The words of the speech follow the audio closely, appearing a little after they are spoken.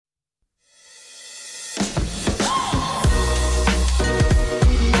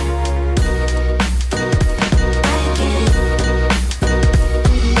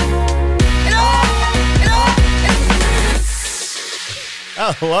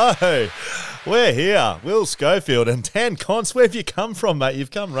Hello. We're here. Will Schofield and Dan Const. Where have you come from, mate? You've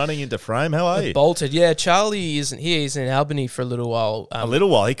come running into frame. How are you? Bolted. Yeah, Charlie isn't here. He's in Albany for a little while. A little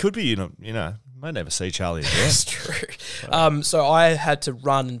while. He could be, you know, might never see Charlie again. That's true. So I had to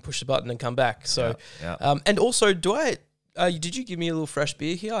run and push the button and come back. So, yeah. And also, did you give me a little fresh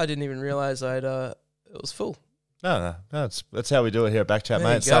beer here? I didn't even realize it was full. No. That's how we do it here at BackChat, There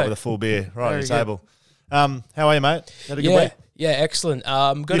mate. you Start go. with a full beer right on Very your table. How are you, mate? Had a good week? Yeah, excellent.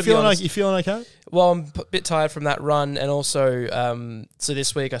 You feeling okay? Well, I'm a bit tired from that run, and also, so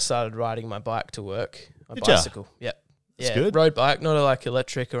this week I started riding my bike to work. My bicycle. Yep. That's good. Road bike, not like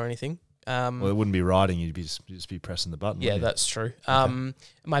electric or anything. Well, it wouldn't be riding. You'd just be pressing the button. Yeah, that's true.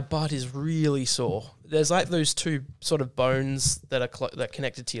 My butt is really sore. There's like those two sort of bones that are that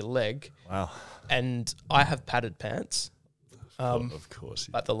connected to your leg. Wow. And I have padded pants. Of course.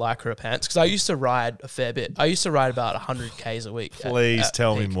 Like the Lycra pants. Because I used to ride a fair bit. I used to ride about 100 Ks a week. Please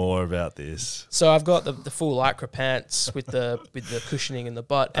tell me peak. more about this. So I've got the full Lycra pants with the cushioning in the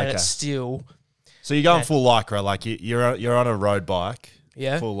butt, and it's still... So you're going full Lycra, like you're on a road bike.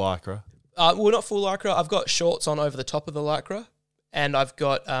 Yeah. Full Lycra. Well, not full Lycra. I've got shorts on over the top of the Lycra, and I've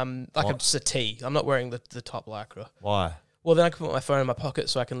got just a tee. I'm not wearing the top Lycra. Why? Well, then I can put my phone in my pocket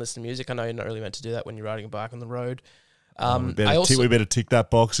so I can listen to music. I know you're not really meant to do that when you're riding a bike on the road. We better tick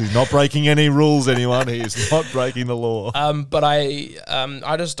that box. He's not breaking any rules, anyone. He is not breaking the law. But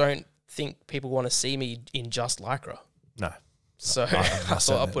I just don't think people want to see me in just Lycra. No. So I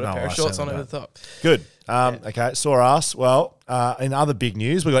thought I'll put a pair of shorts on over the top. Good. Okay, sore ass. Well, in other big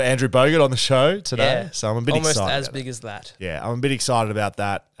news, we got Andrew Bogut on the show today. So I'm a bit excited. Almost as big as that. Yeah, I'm a bit excited about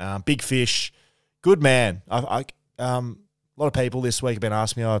that. Big fish. Good man. A lot of people this week have been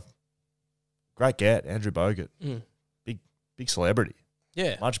asking me, great get, Andrew Bogut. Big celebrity.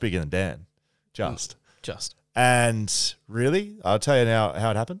 Yeah. Much bigger than Dan. Just. And really, I'll tell you now how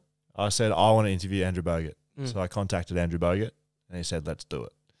it happened. I said, I want to interview Andrew Bogut. So I contacted Andrew Bogut and he said, let's do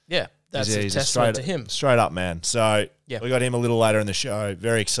it. Yeah. That's a testament to him. Straight up, man. So we got him a little later in the show.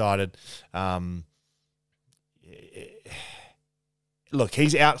 Very excited. Look,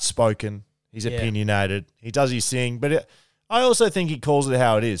 he's outspoken. He's opinionated. He does his thing. But I also think he calls it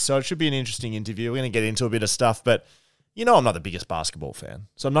how it is. So it should be an interesting interview. We're going to get into a bit of stuff. But, I'm not the biggest basketball fan.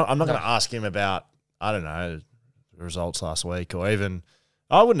 So I'm not going to ask him about, I don't know, the results last week or even...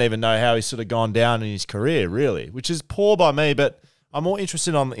 I wouldn't even know how he's sort of gone down in his career, really, which is poor by me. But I'm more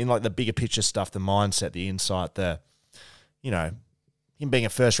interested in like the bigger picture stuff, the mindset, the insight, him being a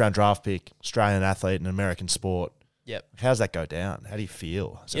first-round draft pick, Australian athlete in American sport. Yep. How's that go down? How do you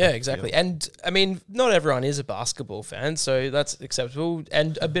feel? Yeah, exactly. And, I mean, not everyone is a basketball fan, so that's acceptable.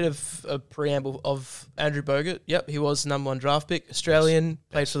 And a bit of a preamble of Andrew Bogut. Yep, he was number one draft pick, Australian,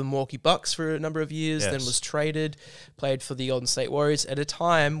 played for the Milwaukee Bucks for a number of years, then was traded, played for the Golden State Warriors at a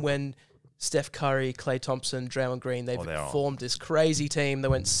time when Steph Curry, Klay Thompson, Draymond Green, they formed this crazy team. They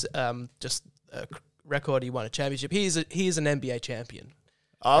went just a record, he won a championship. He is an NBA champion.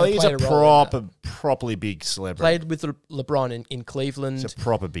 Oh, he's a properly big celebrity. Played with LeBron in Cleveland. He's a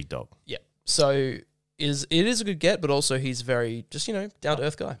proper big dog. Yeah. So it is a good get, but also he's very just,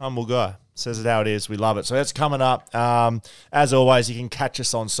 down-to-earth guy. Humble guy. Says it how it is. We love it. So that's coming up. As always, you can catch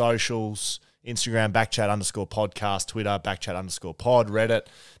us on socials. Instagram, BackChat_podcast. Twitter, BackChat_pod. Reddit,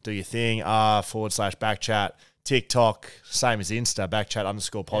 do your thing. /BackChat. TikTok, same as Insta,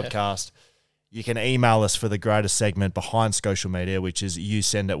 BackChat_podcast. Yeah. You can email us for the greatest segment behind social media, which is you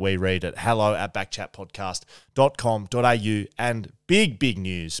send it, we read it. hello@backchatpodcast.com.au. And big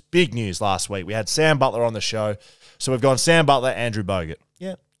news last week. We had Sam Butler on the show. So we've gone Sam Butler, Andrew Bogut.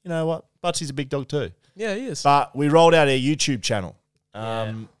 Yeah, you know what? Butsy's a big dog too. Yeah, he is. But we rolled out our YouTube channel.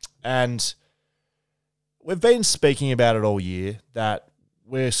 And we've been speaking about it all year, that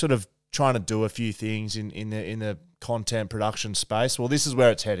we're sort of trying to do a few things in the content production space. Well, this is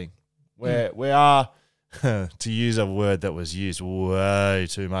where it's heading. We are, to use a word that was used way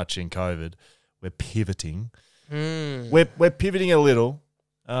too much in COVID, we're pivoting. We're pivoting a little,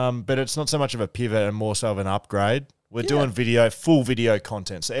 but it's not so much of a pivot and more so of an upgrade. We're doing full video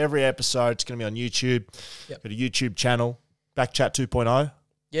content. So every episode's going to be on YouTube. Got a YouTube channel, BackChat 2.0.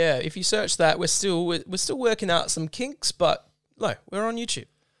 Yeah, if you search that, we're still working out some kinks, but no, we're on YouTube.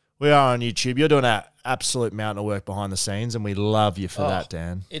 We are on YouTube. You're doing an absolute mountain of work behind the scenes, and we love you for that,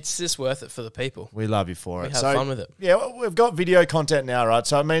 Dan. It's just worth it for the people. We love you for it. We have fun with it. Yeah, we've got video content now, right?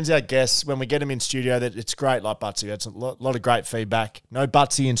 So it means our guests, when we get them in studio, that it's great, like Butsy. That's a lot of great feedback. No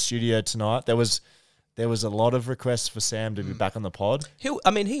Butsy in studio tonight. There was a lot of requests for Sam to be back on the pod. He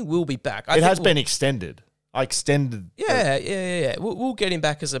will be back. It has been extended. I extended. Yeah. We'll get him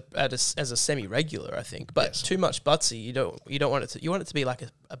back as a semi-regular, I think. But Yes. too much Butsy, you don't want it to. You want it to be like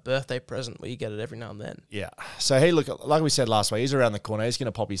a birthday present where you get it every now and then. Yeah. So he like we said last week, he's around the corner. He's going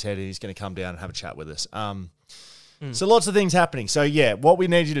to pop his head and he's going to come down and have a chat with us. So lots of things happening. So yeah, what we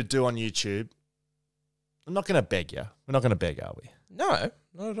need you to do on YouTube. I'm not going to beg you. We're not going to beg, are we? No,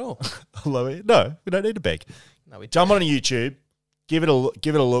 not at all. Hello. No, we don't need to beg. No, we Jump on YouTube, give it a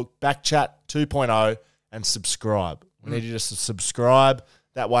look. BackChat 2.0. And subscribe. We need you to subscribe.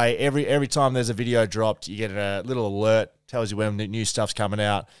 That way, every time there's a video dropped, you get a little alert, tells you when new stuff's coming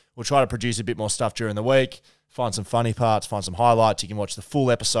out. We'll try to produce a bit more stuff during the week, find some funny parts, find some highlights. You can watch the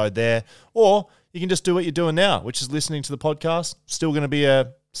full episode there. Or you can just do what you're doing now, which is listening to the podcast. Still going to be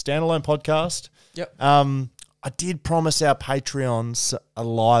a standalone podcast. Yep. I did promise our Patreons a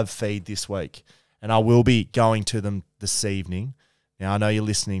live feed this week, and I will be going to them this evening. Now, I know you're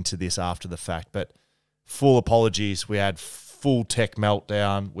listening to this after the fact, but full apologies. We had full tech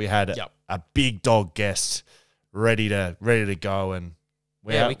meltdown. We had a big dog guest ready to go, and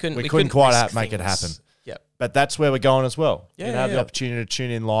we couldn't quite make it happen. Yep. But that's where we're going as well. Yeah, you have the opportunity to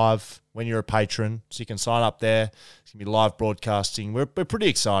tune in live when you're a patron, so you can sign up there. It's gonna be live broadcasting. We're pretty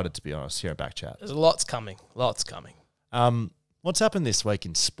excited, to be honest, here at BackChat. There's lots coming. What's happened this week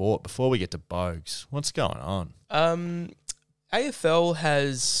in sport? Before we get to Bogues, what's going on? AFL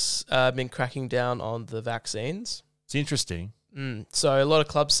has been cracking down on the vaccines. It's interesting. So a lot of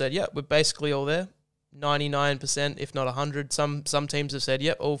clubs said, "Yeah, we're basically all there, 99%, if not 100." Some teams have said,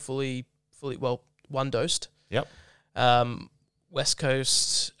 "Yep, all fully one dosed." Yep. West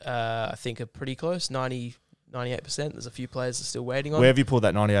Coast, I think, are pretty close, 98%. There's a few players that are still waiting on. Where have you pulled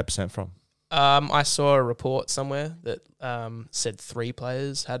that 98% from? I saw a report somewhere that said 3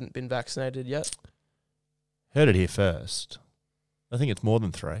 players hadn't been vaccinated yet. Heard it here first. I think it's more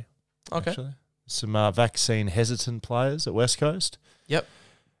than 3. Okay. Actually. Some vaccine hesitant players at West Coast. Yep.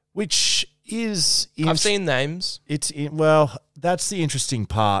 Which is... I've seen names. That's the interesting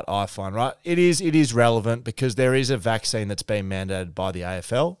part, I find, right? It is relevant because there is a vaccine that's been mandated by the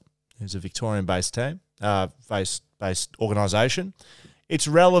AFL, who's a Victorian-based team, based organisation. It's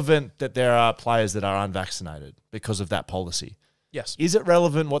relevant that there are players that are unvaccinated because of that policy. Yes. Is it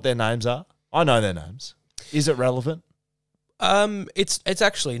relevant what their names are? I know their names. Is it relevant? It's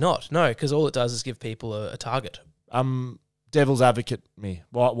actually not, no, because all it does is give people a target. Devil's advocate me.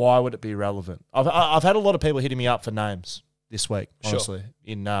 Why would it be relevant? I've had a lot of people hitting me up for names this week, honestly,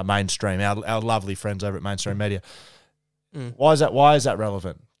 in mainstream. Our lovely friends over at Mainstream Media. Why is that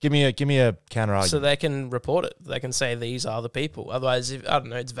relevant? Give me a counter argument. So they can report it. They can say these are the people. Otherwise, I don't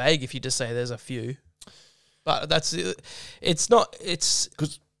know. It's vague if you just say there's a few. But it's not. It's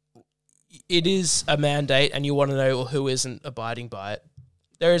because it is a mandate, and you want to know who isn't abiding by it.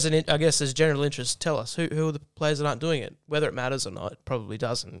 There is I guess there's general interest. Tell us who are the players that aren't doing it. Whether it matters or not, it probably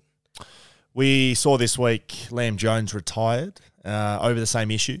doesn't. We saw this week Liam Jones retired over the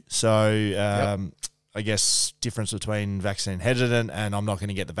same issue. So I guess difference between vaccine hesitant and I'm not going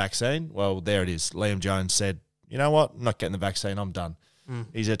to get the vaccine. Well, there it is. Liam Jones said, you know what? I'm not getting the vaccine. I'm done.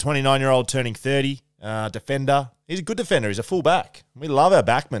 He's a 29-year-old turning 30, defender. He's a good defender. He's a full back. We love our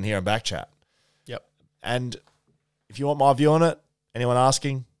backmen here in BackChat. Yep. And if you want my view on it, anyone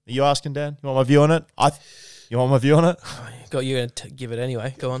asking? Are you asking, Dan? You want my view on it? You want my view on it? You're going to give it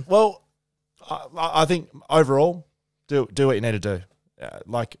anyway. Go on. Well, I think overall, do what you need to do.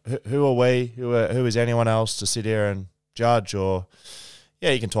 Like, who are we? Who is anyone else to sit here and judge? Or,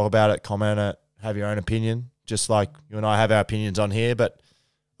 you can talk about it, comment it, have your own opinion, just like you and I have our opinions on here. But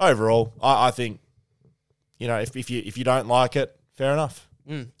overall, I think, if you don't like it, fair enough.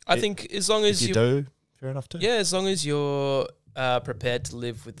 I think as long as you do, fair enough too. Yeah, as long as you're prepared to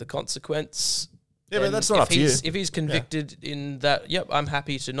live with the consequence. Yeah, but that's not up to you. If he's convicted in that, I'm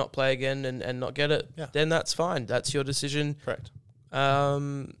happy to not play again and not get it, then that's fine. That's your decision. Correct.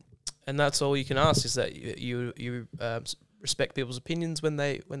 And that's all you can ask is that you respect people's opinions when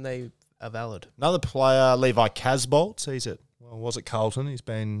they are valid. Another player, Levi Casbolt, was it Carlton? He's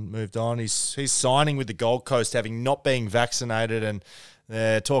been moved on. He's signing with the Gold Coast, having not been vaccinated, and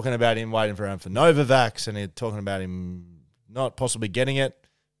they're talking about him waiting for Novavax, and they're talking about him not possibly getting it.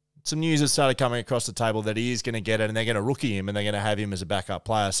 Some news has started coming across the table that he is going to get it, and they're going to rookie him, and they're going to have him as a backup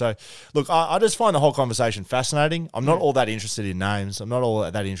player. So, look, I just find the whole conversation fascinating. I'm not all that interested in names. I'm not all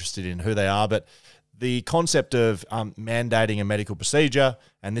that interested in who they are, but the concept of mandating a medical procedure,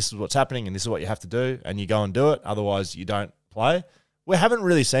 and this is what's happening, and this is what you have to do, and you go and do it, otherwise you don't play. We haven't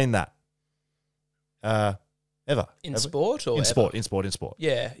really seen that ever. In sport or in sport? In sport.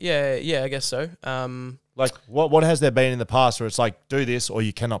 Yeah, I guess so. Like, what has there been in the past where it's like, do this or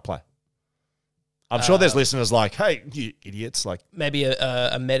you cannot play? I'm sure there's listeners like, hey, you idiots. Like maybe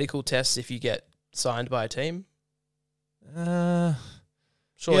a medical test if you get signed by a team.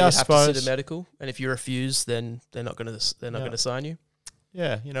 Sure, you have to sit a medical, and if you refuse, then they're not going to sign you.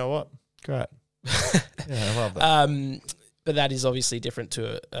 Yeah, you know what? Great. Yeah, I love that. But that is obviously different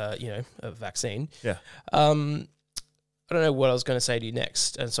to a vaccine. Yeah. I don't know what I was going to say to you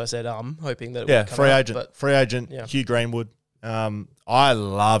next, and so I said hoping that it would come free out, agent, but free agent, Hugh Greenwood. I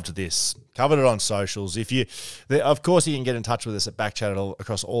loved this. Covered it on socials. Of course, you can get in touch with us at BackChat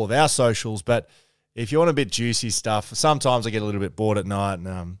across all of our socials. But if you want a bit juicy stuff, sometimes I get a little bit bored at night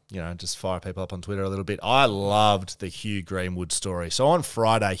and just fire people up on Twitter a little bit. I loved the Hugh Greenwood story. So on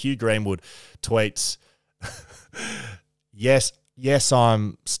Friday, Hugh Greenwood tweets, "Yes,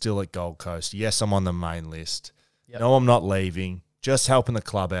 I'm still at Gold Coast. Yes, I'm on the main list. Yep. No, I'm not leaving. Just helping the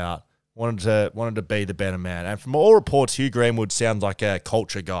club out. Wanted to be the better man." And from all reports, Hugh Greenwood sounds like a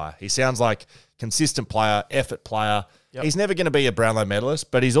culture guy. He sounds like consistent player, effort player. Yep. He's never going to be a Brownlow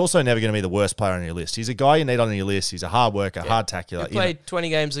medalist, but he's also never going to be the worst player on your list. He's a guy you need on your list. He's a hard worker, hard tackler. He played 20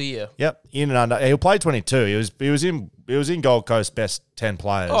 games a year. Yep, in and under. He'll play 22. He was in Gold Coast best 10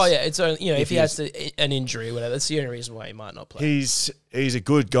 players. Oh yeah, it's only, if he has an injury or whatever, that's the only reason why he might not play. He's a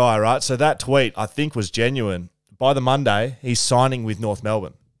good guy, right? So that tweet I think was genuine. By the Monday, he's signing with North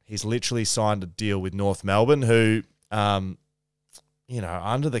Melbourne. He's literally signed a deal with North Melbourne, who, under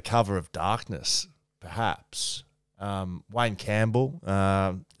the cover of darkness, perhaps. Wayne Campbell,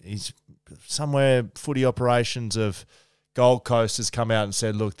 he's somewhere footy operations of Gold Coast has come out and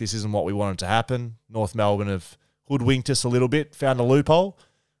said, look, this isn't what we wanted to happen. North Melbourne have hoodwinked us a little bit, found a loophole.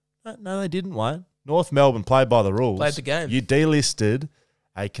 No, they didn't, Wayne. North Melbourne played by the rules. Played the game. You delisted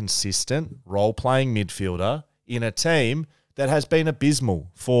a consistent role-playing midfielder in a team that has been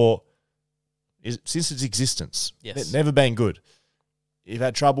abysmal since its existence. Yes. It's never been good. You've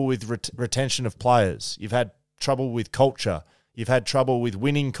had trouble with retention of players. You've had trouble with culture. You've had trouble with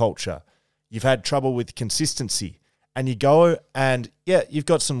winning culture. You've had trouble with consistency. And you go and, you've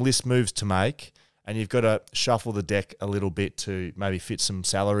got some list moves to make and you've got to shuffle the deck a little bit to maybe fit some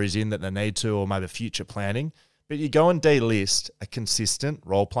salaries in that they need to or maybe future planning. But you go and delist a consistent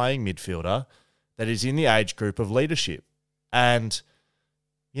role-playing midfielder that is in the age group of leadership. And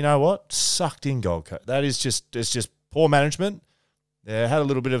you know what? Sucked in Gold Coast. It's just poor management. They had a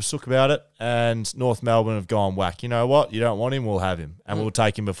little bit of sook about it, and North Melbourne have gone whack. You know what? You don't want him, we'll have him. And we'll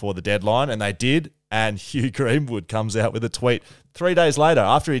take him before the deadline. And they did. And Hugh Greenwood comes out with a tweet 3 days later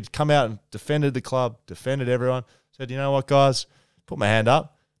after he'd come out and defended the club, defended everyone, said, you know what, guys? Put my hand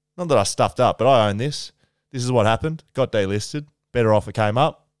up. Not that I stuffed up, but I own this. This is what happened. Got delisted. Better offer came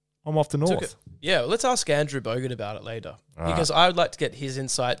up. I'm off to North. Yeah, let's ask Andrew Bogut about it later. Right. Because I would like to get his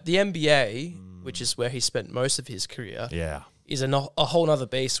insight. The NBA, which is where he spent most of his career, is a whole other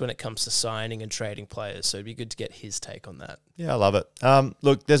beast when it comes to signing and trading players. So it'd be good to get his take on that. Yeah, I love it.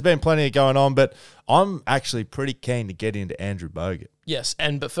 Look, there's been plenty of going on, but I'm actually pretty keen to get into Andrew Bogut. Yes,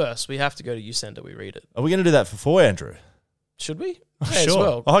 but first, we have to go to You Send It, We Read It. Are we going to do that for Andrew? Should we? Sure. As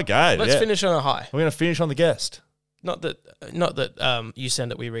well. Okay. Let's finish on a high. We're going to finish on the guest. Not that You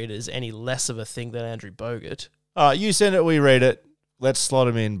Send It, We Read It is any less of a thing than Andrew Bogut. You Send It, We Read It. Let's slot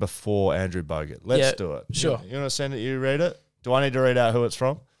him in before Andrew Bogut. Let's do it. Sure. You want to send it, you read it? Do I need to read out who it's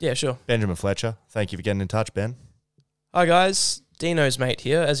from? Yeah, sure. Benjamin Fletcher. Thank you for getting in touch, Ben. Hi, guys. Dino's mate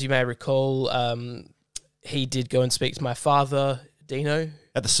here. As you may recall, he did go and speak to my father, Dino.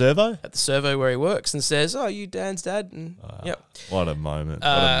 At the servo? At the servo where he works, and says, "Oh, you Dan's dad?" And yep. What a moment. What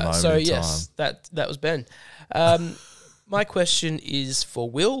a moment so, in yes, time. that was Ben. My question is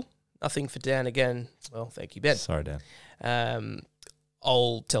for Will. Nothing for Dan again. Well, thank you, Ben. Sorry, Dan.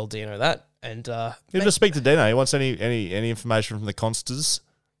 I'll tell Dino that. And you just speak to Dino. He wants any information from the Consters.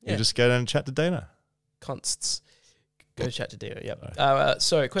 You just go down and chat to Dino. Consts. Go chat to Dino, yep.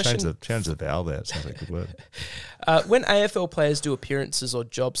 So question... Change the vowel there. It sounds like a good word. When AFL players do appearances or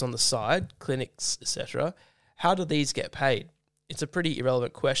jobs on the side, clinics, etc., how do these get paid? It's a pretty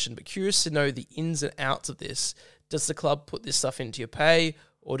irrelevant question, but curious to know the ins and outs of this. Does the club put this stuff into your pay,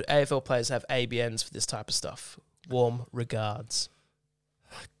 or do AFL players have ABNs for this type of stuff? Warm regards.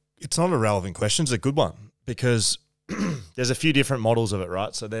 It's not a relevant question. It's a good one because there's a few different models of it,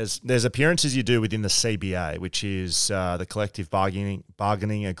 right? So there's appearances you do within the CBA, which is the collective bargaining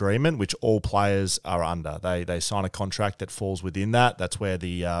agreement, which all players are under. They sign a contract that falls within that. That's where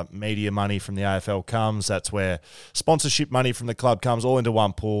the media money from the AFL comes. That's where sponsorship money from the club comes all into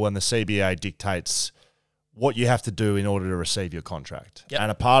one pool, and the CBA dictates what you have to do in order to receive your contract. Yep. And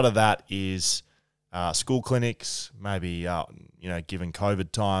a part of that is school clinics, maybe given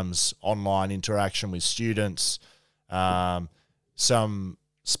COVID times, online interaction with students, some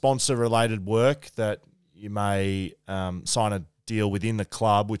sponsor-related work that you may sign a deal within the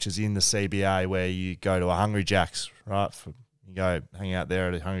club, which is in the CBA, where you go to a Hungry Jack's, right? You go hang out there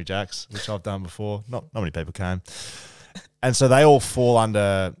at a Hungry Jack's, which I've done before. Not many people came. And so they all fall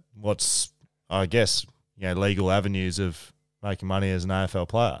under what's, I guess, legal avenues of making money as an AFL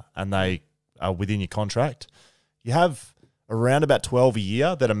player, and they are within your contract. You have around about 12 a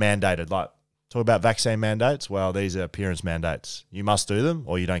year that are mandated. Like, talk about vaccine mandates. Well, these are appearance mandates. You must do them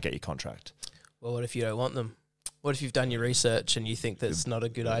or you don't get your contract. Well, what if you don't want them? What if you've done your research and you think that's not a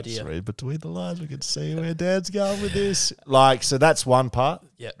good idea? Read between the lines. We can see where Dad's going with this. Like, so that's one part,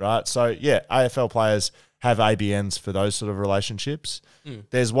 right? So, yeah, AFL players have ABNs for those sort of relationships.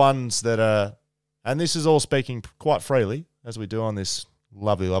 There's ones that are, and this is all speaking quite freely, as we do on this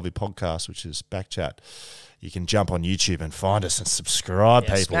lovely, lovely podcast, which is BackChat. You can jump on YouTube and find us and subscribe,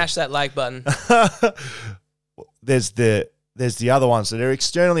 people. Smash that like button. There's the other ones that are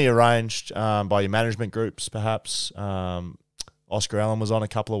externally arranged by your management groups, perhaps. Oscar Allen was on a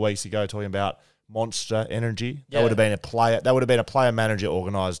couple of weeks ago talking about Monster Energy. That would have been a player. That would have been a player-manager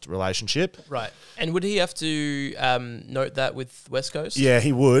organised relationship. Right. And would he have to note that with West Coast? Yeah,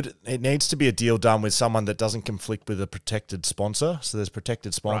 he would. It needs to be a deal done with someone that doesn't conflict with a protected sponsor. So there's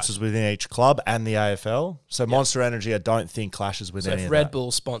protected sponsors within each club and the AFL. So Monster Energy, I don't think clashes with any of that. So if Red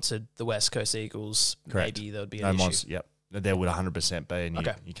Bull sponsored the West Coast Eagles, maybe there would be an issue. Yep. There would 100% be, and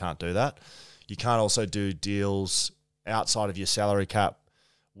you can't do that. You can't also do deals outside of your salary cap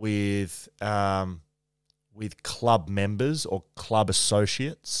with club members or club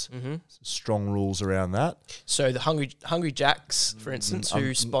associates. Strong rules around that. So the Hungry Jacks, for instance,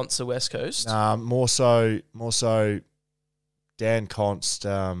 who sponsor West Coast. More so, Dan Const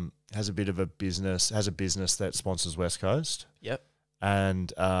has a business that sponsors West Coast. Yep.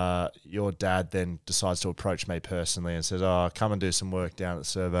 And your dad then decides to approach me personally and says, "Oh, come and do some work down at the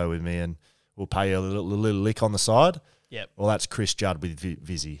servo with me, and we'll pay you a little lick on the side." Yep. Well, that's Chris Judd with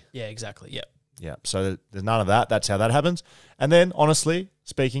Vizzy. Yeah, exactly. Yep. Yeah. So there's none of that. That's how that happens. And then, honestly,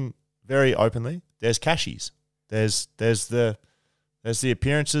 speaking very openly, there's cashies. There's the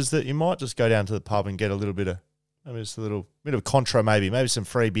appearances that you might just go down to the pub and get a little bit of, maybe just a little bit of contra, maybe some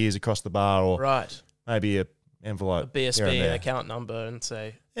free beers across the bar, or maybe a envelope, a BSB and account number, and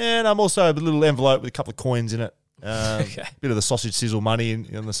say, and I'm also a little envelope with a couple of coins in it, bit of the sausage sizzle money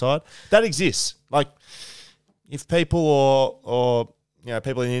on the side. That exists. Like, if people or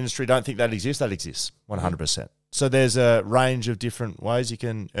people in the industry don't think that exists 100%. So there's a range of different ways you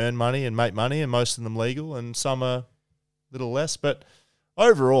can earn money and make money, and most of them legal, and some are a little less. But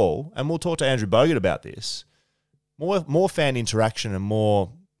overall, and we'll talk to Andrew Bogut about this, more fan interaction and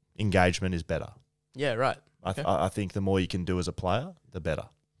more engagement is better. Yeah, right. I think the more you can do as a player, the better.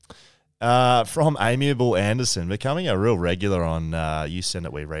 From Amiable Anderson, becoming a real regular on You Send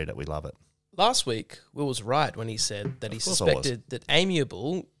It, We Read It, we love it. Last week, Will was right when he said that he suspected that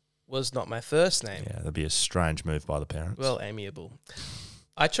Amiable was not my first name. Yeah, that'd be a strange move by the parents. Well, Amiable.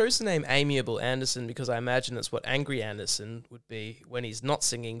 I chose the name Amiable Anderson because I imagine it's what Angry Anderson would be when he's not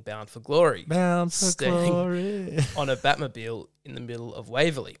singing Bound for Glory. Bound for Glory. On a Batmobile in the middle of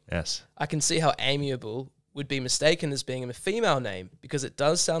Waverley. Yes. I can see how Amiable would be mistaken as being a female name because it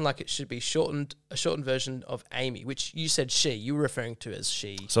does sound like it should be a shortened version of Amy, which you said she. You were referring to as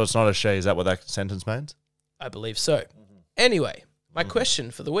she. So it's not a she. Is that what that sentence means? I believe so. Anyway, my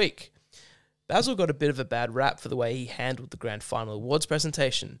question for the week. Basil got a bit of a bad rap for the way he handled the grand final awards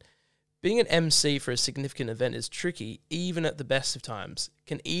presentation. Being an MC for a significant event is tricky, even at the best of times.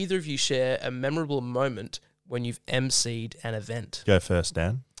 Can either of you share a memorable moment when you've MC'd an event? Go first,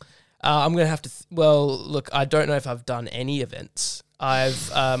 Dan. I'm going to have to... look, I don't know if I've done any events. I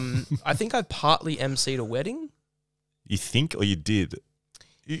think I've partly MC'd a wedding. You think or you did?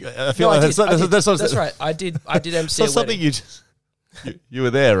 I feel like that's right. I did MC a wedding. You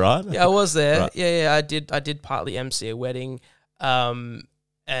were there, right? Yeah, I was there. Right. Yeah, I did partly MC a wedding, and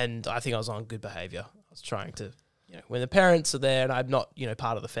I think I was on good behaviour. I was trying to, when the parents are there and I'm not,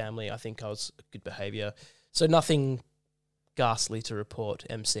 part of the family, I think I was good behaviour. So nothing ghastly to report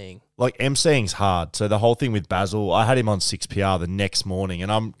MCing. Like, MCing's hard. So the whole thing with Basil, I had him on 6PR the next morning, and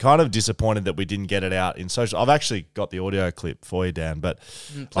I'm kind of disappointed that we didn't get it out in social. I've actually got the audio clip for you, Dan, but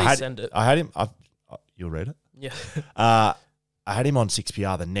please send it. I had him. You'll read it? Yeah. I had him on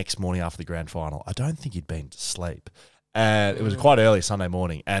 6PR the next morning after the grand final. I don't think he'd been to sleep. And it was quite early Sunday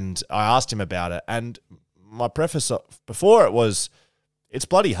morning. And I asked him about it. And my preface before it was, it's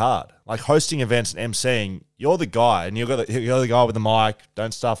bloody hard. Like, hosting events and MCing, you're the guy. And you're the guy with the mic.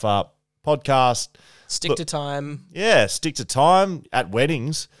 Don't stuff up. Podcast. Stick to time. Yeah, stick to time at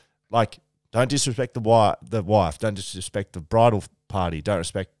weddings. Like, don't disrespect the wife. Don't disrespect the bridal party. Don't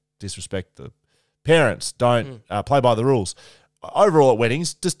disrespect the parents. Don't play by the rules. Overall at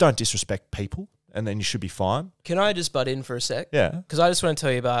weddings, just don't disrespect people, and then you should be fine. Can I just butt in for a sec? Yeah. Because I just want to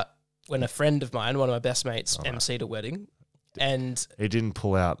tell you about when a friend of mine, one of my best mates, emceed a wedding, and he didn't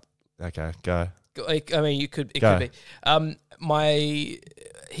pull out. Okay, go. Like, I mean, it could be. He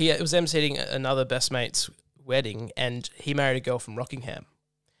was emceeing another best mate's wedding, and he married a girl from Rockingham,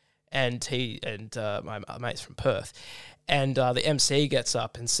 and my mate's from Perth, and the MC gets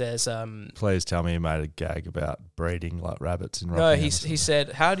up and says, "Please tell me you made a gag about breeding like rabbits in No, Rockingham." he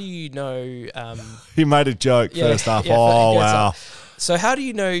said, "How do you know?" He made a joke first up. Yeah, oh wow! So how do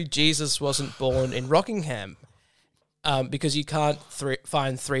you know Jesus wasn't born in Rockingham? Because you can't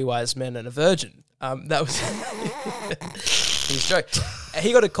find 3 wise men and a virgin. That was his joke.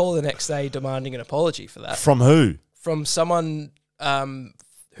 He got a call the next day demanding an apology for that. From who? From someone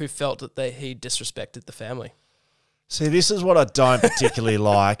who felt that he disrespected the family. See, this is what I don't particularly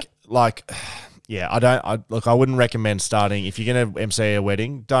like. Yeah, I wouldn't recommend starting, if you're going to MC a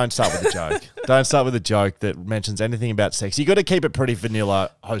wedding, don't start with a joke. Don't start with a joke that mentions anything about sex. You got to keep it pretty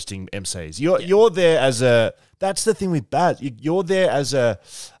vanilla hosting MCs. You're there as that's the thing with Baz. You're there as a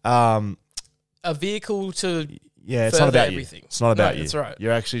vehicle to it's not about everything. You. It's not about you. That's right.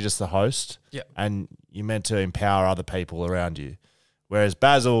 You're actually just the host. Yeah. And you're meant to empower other people around you. Whereas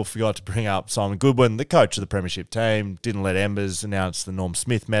Basil forgot to bring up Simon Goodwin, the coach of the Premiership team, didn't let Embers announce the Norm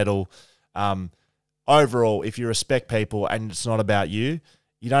Smith medal. Overall, if you respect people and it's not about you,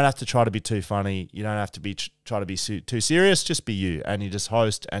 you don't have to try to be too funny. You don't have to try to be too serious. Just be you, and you just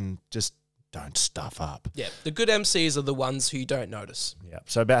host and just don't stuff up. Yeah, the good MCs are the ones who you don't notice. Yeah.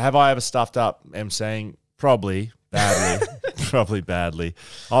 So, have I ever stuffed up MCing? Probably badly. Probably badly.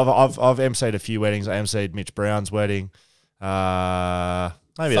 I've MC'd a few weddings. I MC'd Mitch Brown's wedding.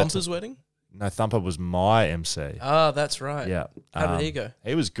 Maybe Thumper's wedding. No, Thumper was my MC. Ah, that's right. Yeah. How did he go?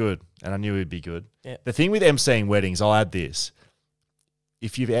 He was good, and I knew he'd be good. Yeah. The thing with MCing weddings, I'll add this.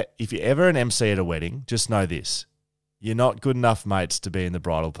 If you're ever an MC at a wedding, just know this. You're not good enough mates to be in the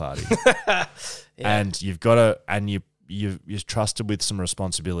bridal party. And you've got to, and you're trusted with some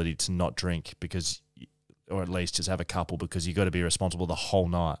responsibility to not drink or at least just have a couple, because you got to be responsible the whole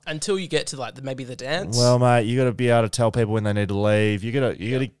night. Until you get to maybe the dance. Well, mate, you got to be able to tell people when they need to leave. You got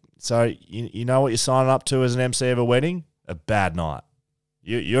to. So you know what you're signing up to as an MC of a wedding? A bad night.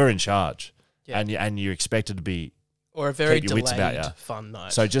 You're in charge, and you're expected to be, or a very keep your wits about you. Fun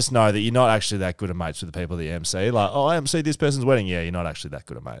night. So just know that you're not actually that good at mates with the people that you MC. Like, I MC this person's wedding. Yeah, you're not actually that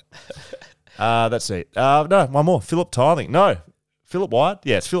good at mate. That's it. No, one more. Philip Tiling. No, Philip White.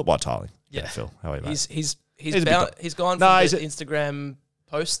 Yeah, it's Philip White Tiling. Yeah, Phil. How are you, mate? He's gone from the Instagram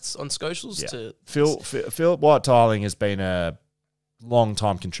posts on socials to Philip White Tiling has been a long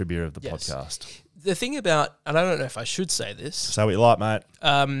time contributor of the podcast. The thing about, and I don't know if I should say this. Say what you like,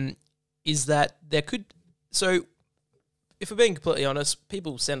 mate. Is that there could, so if we're being completely honest,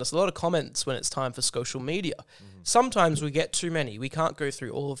 people send us a lot of comments when it's time for social media. Sometimes we get too many. We can't go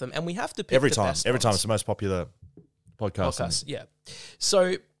through all of them, and we have to pick every the time. best Every ones. time it's the most popular podcast. Yeah.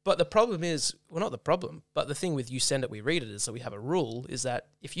 So, but the problem is, well, not the problem, but the thing with you send it, we read it, is that we have a rule, is that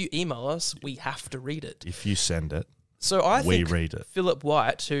if you email us, we have to read it. If you send it, so I we think read it. Philip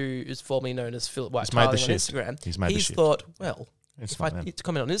White, who is formerly known as Philip White Tiling on Instagram, he's thought, well, if I need to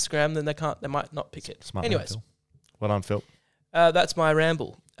comment on Instagram, then they might not pick it. Smart Anyways, man, Phil. Well done, Phil. That's my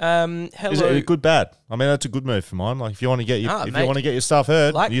ramble. Hello. Is it good, bad? I mean, that's a good move for mine. Like, if you want to get you want to get your stuff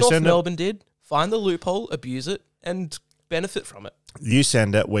heard, like you North send Melbourne did, find the loophole, abuse it, and benefit from it. You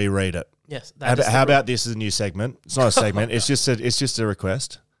send it, we read it. Yes. How about this as a new segment? It's not a segment. It's just a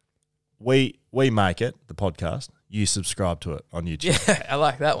request. We make it, the podcast. You subscribe to it on YouTube. Yeah, I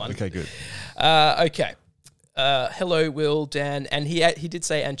like that one. Okay, good. Okay. Hello, Will, Dan, and he did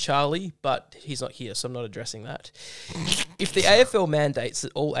say and Charlie, but he's not here, so I'm not addressing that. If the AFL mandates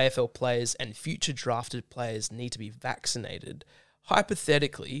that all AFL players and future drafted players need to be vaccinated,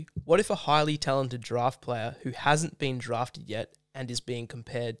 hypothetically, what if a highly talented draft player who hasn't been drafted yet and is being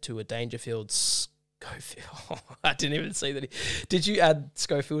compared to a Dangerfield Schofield? I didn't even see that. Did you add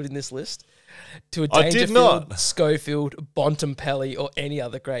Schofield in this list? To a Dangerfield, I did not. Schofield, Bontempelli, or any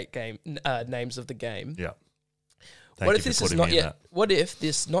other great names of the game. Yeah. What if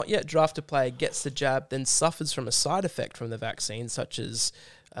this not yet drafted player gets the jab, then suffers from a side effect from the vaccine, such as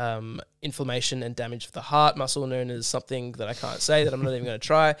inflammation and damage of the heart muscle, known as something that I can't say, that I'm not even going to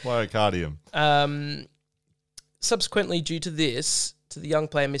try. Myocardium. Subsequently, due to this, to the young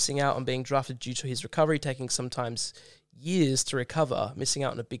player missing out on being drafted due to his recovery taking sometimes years to recover, missing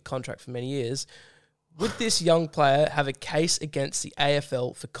out on a big contract for many years, would this young player have a case against the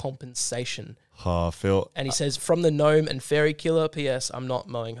AFL for compensation? Oh, Phil. And he says, from the gnome and fairy killer, P.S. I'm not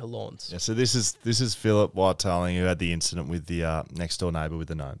mowing her lawns. Yeah, so this is Philip Whitetelling, who had the incident with the next door neighbour with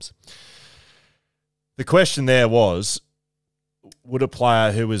the gnomes. The question there was, would a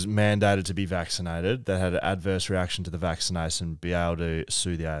player who was mandated to be vaccinated that had an adverse reaction to the vaccination be able to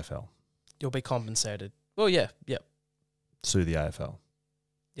sue the AFL? You'll be compensated. Well, yeah, yep. Sue the AFL.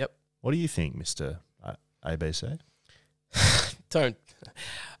 Yep. What do you think, Mr. ABC? Don't.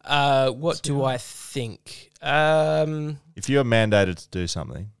 What do I think? If you're mandated to do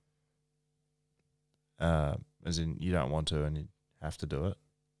something, as in you don't want to and you have to do it,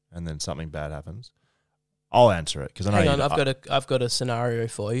 and then something bad happens, I'll answer it because I know. Hang on, I've got a scenario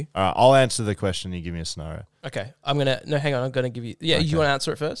for you. All right, I'll answer the question. You give me a scenario. Okay, hang on, I'm gonna give you. Yeah, Okay. You want to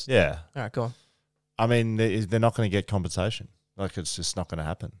answer it first? Yeah. All right, go on. I mean, they're not going to get compensation. Like, it's just not going to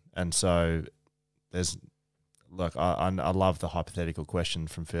happen. And so there's, look, I love the hypothetical question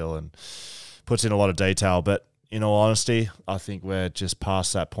from Phil and puts in a lot of detail. But in all honesty, I think we're just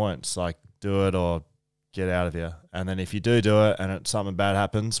past that point. It's like, do it or get out of here. And then if you do it and something bad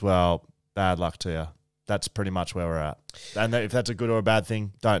happens, well, bad luck to you. That's pretty much where we're at. And if that's a good or a bad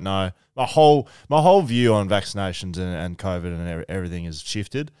thing, don't know. My whole view on vaccinations and COVID and everything has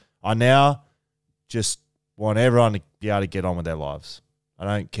shifted. I now just want everyone to be able to get on with their lives. I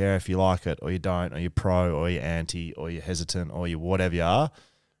don't care if you like it or you don't, or you're pro or you're anti or you're hesitant or you whatever you are.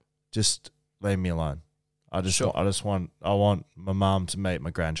 Just leave me alone. I want my mum to meet my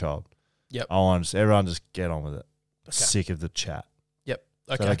grandchild. Yep. I want everyone just get on with it. Okay. Sick of the chat. Yep.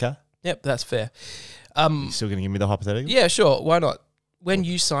 Is Okay. that okay? Yep, that's fair. You still going to give me the hypothetical? Yeah, sure. Why not? When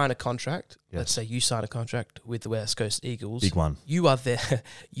you sign a contract, Yes. let's say you sign a contract with the West Coast Eagles, Big one. you are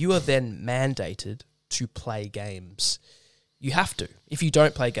then mandated to play games. You have to. If you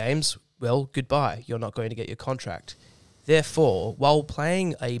don't play games, well, goodbye. You're not going to get your contract. Therefore, while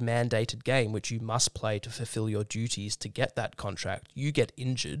playing a mandated game, which you must play to fulfill your duties to get that contract, you get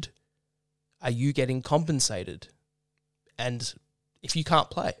injured. Are you getting compensated? And if you can't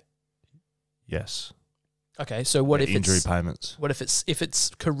play? Yes. Okay, so what if injury it's payments? What if it's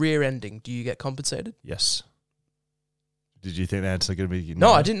career ending? Do you get compensated? Yes. Did you think the answer was going to be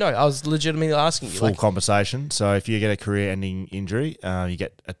No, I didn't know. I was legitimately asking you. Full compensation. So if you get a career-ending injury, you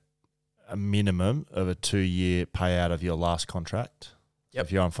get a minimum of a 2-year payout of your last contract. Yep.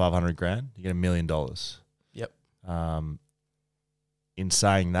 If you're on $500,000, you get $1 million. Yep. In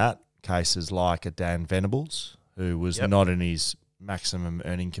saying that, cases like a Dan Venables, who was not in his maximum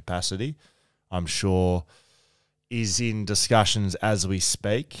earning capacity, I'm sure is in discussions as we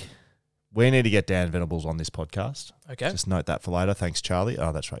speak. We need to get Dan Venables on this podcast. Okay. Just note that for later. Thanks, Charlie.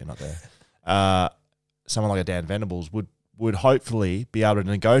 Oh, that's right. You're not there. Someone like a Dan Venables would hopefully be able to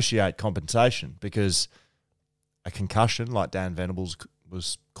negotiate compensation, because a concussion like Dan Venables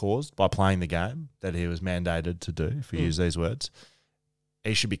was caused by playing the game that he was mandated to do, if we use these words,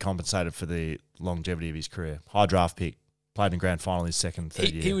 he should be compensated for the longevity of his career. High draft pick, played in grand final his second,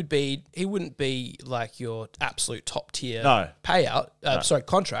 third year. He wouldn't be like your absolute top tier payout.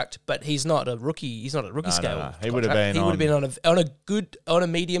 Contract, but he's not a rookie. He's not a rookie scale. No. He would have been. He would have been on a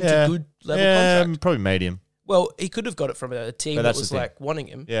medium to good level contract. Probably medium. Well, he could have got it from a team that was like wanting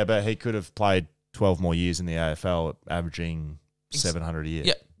him. Yeah, but he could have played 12 more years in the AFL, averaging 700 a year.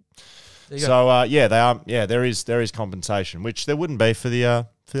 Yeah. So they are. Yeah, there is compensation, which there wouldn't be for the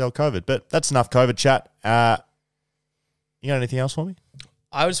old COVID. But that's enough COVID chat. You got anything else for me?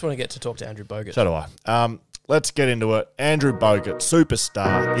 I just want to get to talk to Andrew Bogut. So do I. Let's get into it. Andrew Bogut,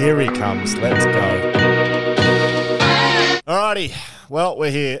 superstar. Here he comes. Let's go. Alrighty. Well, we're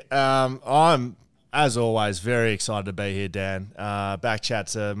here. I'm, as always, very excited to be here, Dan.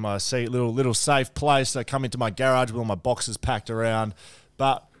 BackChat's my little safe place. I come into my garage with all my boxes packed around.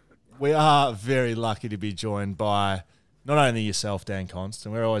 But we are very lucky to be joined by not only yourself, Dan Const,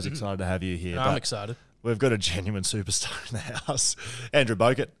 and we're always excited to have you here. I'm excited. We've got a genuine superstar in the house. Andrew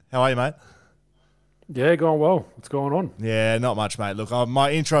Bogut, how are you, mate? Yeah, going well. What's going on? Yeah, not much, mate. Look,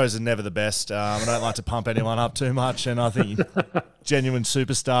 my intros are never the best. I don't like to pump anyone up too much, and I think genuine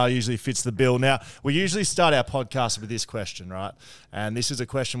superstar usually fits the bill. Now, we usually start our podcast with this question, right? And this is a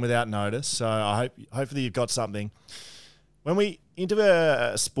question without notice, so hopefully you've got something. When we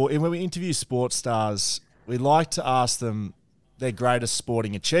interview sports stars, we like to ask them their greatest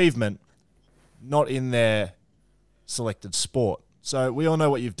sporting achievement, not in their selected sport. So we all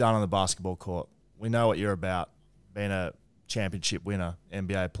know what you've done on the basketball court. We know what you're about, being a championship winner,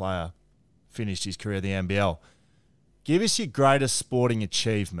 NBA player, finished his career in the NBL. Give us your greatest sporting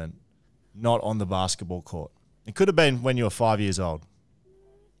achievement, not on the basketball court. It could have been when you were 5 years old.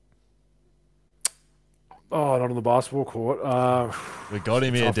 Oh, not on the basketball court. We got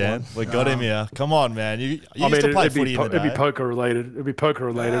him here, tough Dan. one. We got him here. Come on, man. You I used to play it'd be, footy in the it'd be day. poker related. It'd be poker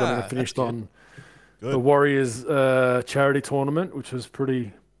related. I mean, I finished that's on Good. the Warriors charity tournament, which was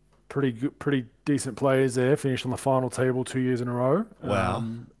pretty good, pretty decent players there. Finished on the final table 2 years in a row. Wow.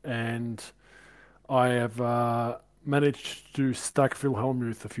 And I have managed to stack Phil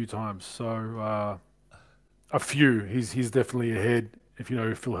Hellmuth a few times. So a few. He's definitely ahead if you know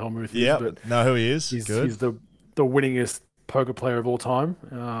who Phil Hellmuth is. Yeah, But know who he is. Good. he's the winningest poker player of all time,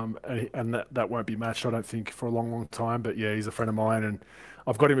 and that won't be matched, I don't think, for a long time. But yeah, he's a friend of mine, and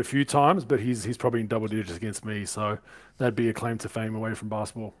I've got him a few times, but he's probably in double digits against me, so that'd be a claim to fame away from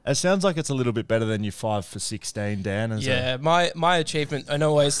basketball. It sounds like it's a little bit better than your 5 for 16, Dan. Yeah, my achievement, and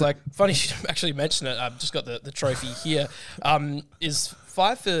always like funny you should actually mention it. I've just got the trophy here. Is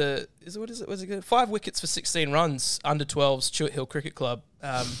 5 for what is it? Was it good? 5 wickets for 16 runs under 12s Chewett Hill Cricket Club.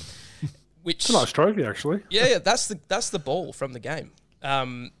 Which It's a nice trophy, actually. yeah, that's the ball from the game.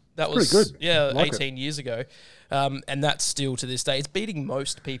 That was pretty good. Yeah, I like 18 years ago, and that's still to this day. It's beating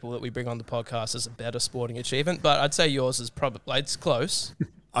most people that we bring on the podcast as a better sporting achievement, but I'd say yours is probably it's close.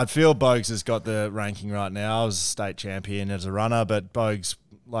 I feel Bogues has got the ranking right now. I was a state champion as a runner, but Bogues,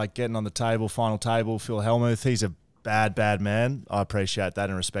 like getting on the table, final table, Phil Hellmuth, he's a bad man. I appreciate that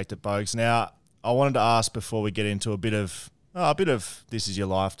and respect it, Bogues. Now, I wanted to ask before we get into a bit of this is your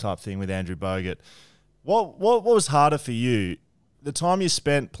life type thing with Andrew Bogut. What was harder for you? The time you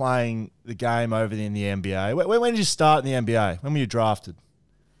spent playing the game over in the NBA. When did you start in the NBA? When were you drafted?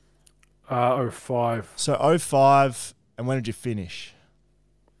 05. So 05, and when did you finish?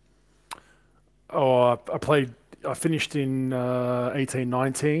 Oh, I finished in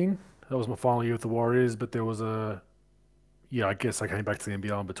 18-19. That was my final year with the Warriors, but there was I guess I came back to the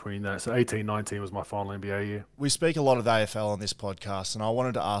NBA in between that. So 18-19 was my final NBA year. We speak a lot of AFL on this podcast, and I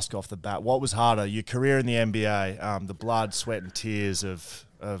wanted to ask off the bat, what was harder, your career in the NBA, the blood, sweat and tears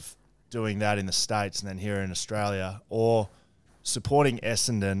of doing that in the States and then here in Australia, or supporting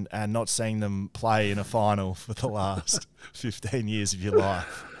Essendon and not seeing them play in a final for the last 15 years of your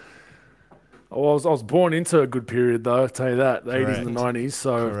life? Well, I was born into a good period, though, I'll tell you that, the 80s and the Correct. 90s.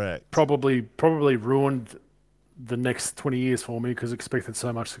 So Correct. probably ruined the next 20 years for me because I expected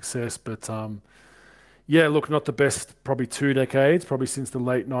so much success. But yeah, look, not the best, probably 2 decades, probably since the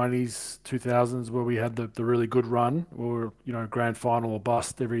late 90s, 2000s, where we had the really good run. We were, grand final or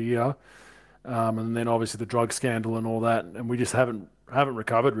bust every year. And then obviously the drug scandal and all that. And we just haven't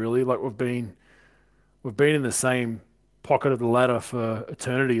recovered really. Like we've been in the same pocket of the ladder for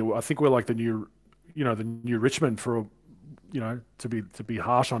eternity. I think we're like the new Richmond for, to be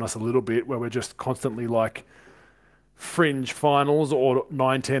harsh on us a little bit, where we're just constantly like fringe finals or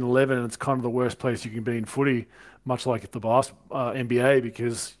 9, 10, 11, and it's kind of the worst place you can be in footy, much like the NBA,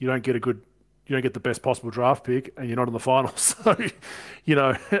 because you don't get the best possible draft pick and you're not in the finals. So,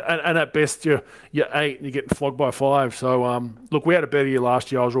 and at best you're 8 and you're getting flogged by 5. So, look, we had a better year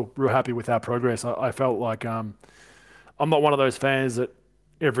last year. I was real happy with our progress. I felt like I'm not one of those fans that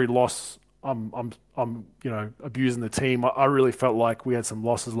every loss I'm abusing the team. I really felt like we had some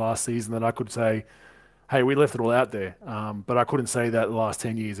losses last season that I could say, hey, we left it all out there. But I couldn't say that the last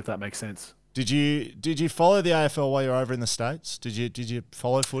 10 years, if that makes sense. Did you follow the AFL while you were over in the States? Did you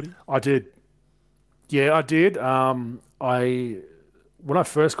follow footy? I did. Yeah, I did. When I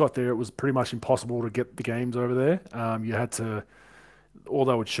first got there, it was pretty much impossible to get the games over there. You had to, all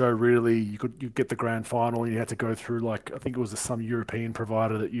they would show really, you'd get the grand final. You had to go through I think it was some European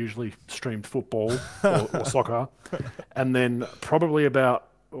provider that usually streamed football or soccer. And then probably about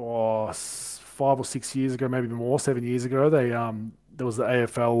 5 or 6 years ago, maybe more, 7 years ago, there was the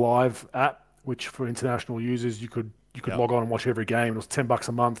AFL Live app, which for international users you could log on and watch every game. It was $10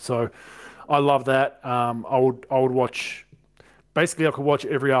 a month, so I love that. I would watch. Basically, I could watch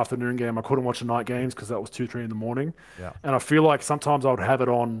every afternoon game. I couldn't watch the night games because that was 2, 3 in the morning. Yeah. And I feel like sometimes I would have it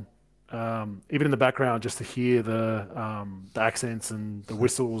on, even in the background, just to hear the accents and the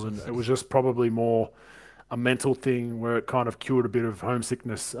whistles, and it was just probably more a mental thing where it kind of cured a bit of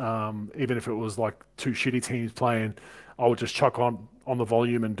homesickness. Even if it was like 2 shitty teams playing, I would just chuck on the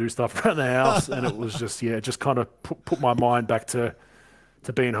volume and do stuff around the house, and it was just it just kind of put my mind back to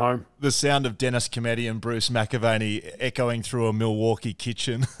being home. The sound of Dennis Cometti and Bruce McAvaney echoing through a Milwaukee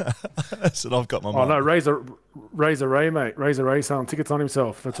kitchen. That's what I've got my mind. Oh no, Razor Ray, mate. Razor Ray selling tickets on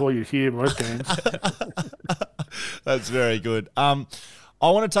himself. That's all you hear most games. That's very good. I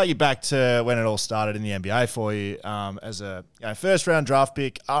want to take you back to when it all started in the NBA for you as a first round draft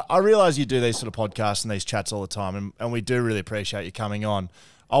pick. I realize you do these sort of podcasts and these chats all the time, and we do really appreciate you coming on.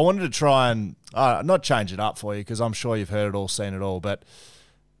 I wanted to try and not change it up for you because I'm sure you've heard it all, seen it all, but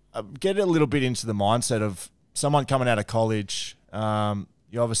get a little bit into the mindset of someone coming out of college.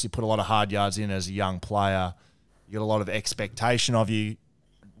 You obviously put a lot of hard yards in as a young player. You get a lot of expectation of you.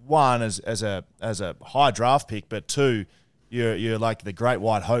 One, as a high draft pick, but two, you're like the great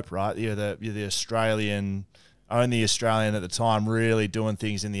white hope, right? You're the Australian, only Australian at the time, really doing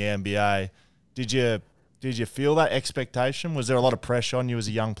things in the NBA. Did you feel that expectation? Was there a lot of pressure on you as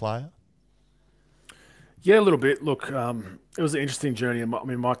a young player? Yeah, a little bit. Look, it was an interesting journey. I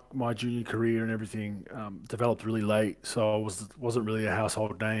mean, my junior career and everything developed really late, so I wasn't really a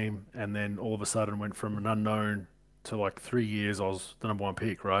household name. And then all of a sudden, went from an unknown to like 3 years, I was the number one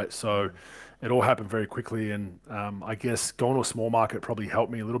pick, right? So it all happened very quickly. And I guess going to a small market probably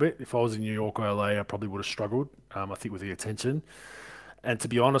helped me a little bit. If I was in New York or LA, I probably would have struggled. I think with the attention. And to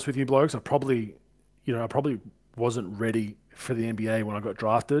be honest with you, blokes, I probably wasn't ready for the NBA when I got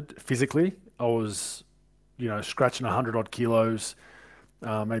drafted physically. I was scratching 100 odd kilos,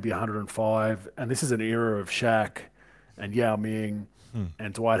 maybe 105. And this is an era of Shaq and Yao Ming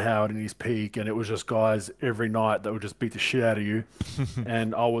and Dwight Howard in his peak. And it was just guys every night that would just beat the shit out of you.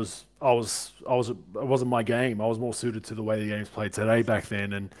 And it wasn't my game. I was more suited to the way the game's played today back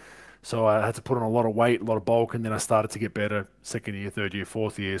then. And so I had to put on a lot of weight, a lot of bulk. And then I started to get better second year, third year,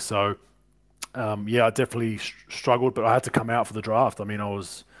 fourth year. So, I definitely struggled, but I had to come out for the draft. I mean, I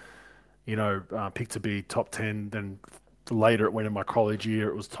was, picked to be top 10. Then later it went in my college year.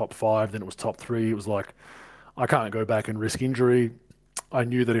 It was top 5. Then it was top 3. It was like, I can't go back and risk injury. I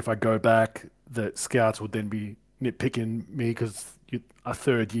knew that if I go back, that scouts would then be nitpicking me because a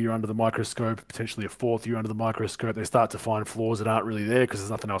third year under the microscope, potentially a fourth year under the microscope, they start to find flaws that aren't really there because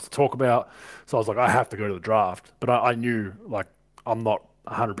there's nothing else to talk about. So I was like, I have to go to the draft. But I knew, like, I'm not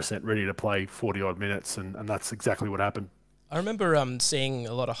 100% ready to play 40 odd minutes, and that's exactly what happened. I remember seeing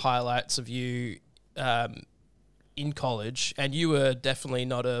a lot of highlights of you in college, and you were definitely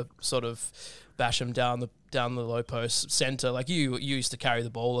not a sort of bash him down the low post center. Like you used to carry the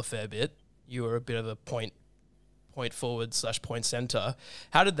ball a fair bit. You were a bit of a point forward / point center.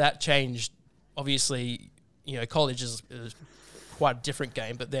 How did that change? Obviously, college is quite a different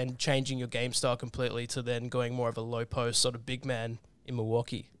game, but then changing your game style completely to then going more of a low post sort of big man in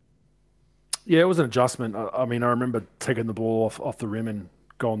Milwaukee. Yeah, it was an adjustment. I mean, I remember taking the ball off the rim and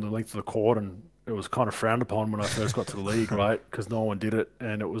going the length of the court, and it was kind of frowned upon when I first got to the league, right? Because no one did it,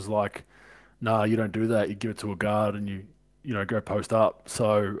 and it was like, nah, you don't do that. You give it to a guard, and you go post up.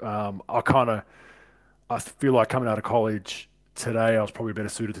 So I feel like coming out of college today, I was probably better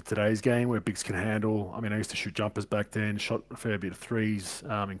suited to today's game where bigs can handle. I mean, I used to shoot jumpers back then, shot a fair bit of threes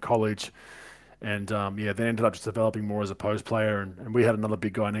in college. And then ended up just developing more as a post player. And we had another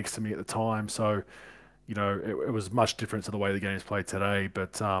big guy next to me at the time. So, it was much different to the way the game's played today.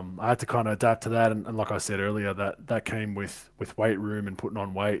 But I had to kind of adapt to that. And like I said earlier, that came with weight room and putting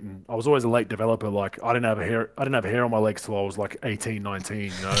on weight. And I was always a late developer. Like I didn't have hair on my legs till I was like 18,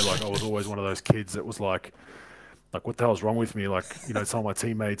 19. Like I was always one of those kids that was like what the hell's wrong with me? Like, some of my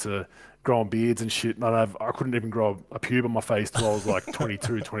teammates are growing beards and shit. And I couldn't even grow a pube on my face till I was like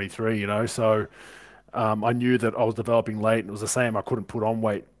 22, 23, So I knew that I was developing late, and it was the same. I couldn't put on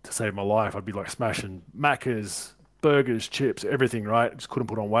weight to save my life. I'd be like smashing Maccas, burgers, chips, everything, right? I just couldn't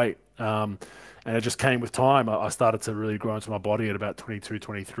put on weight. And it just came with time. I started to really grow into my body at about 22,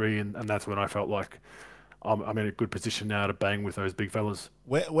 23. And that's when I felt like I'm in a good position now to bang with those big fellas.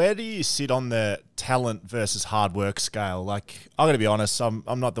 Where do you sit on the talent versus hard work scale? Like, I'm going to be honest,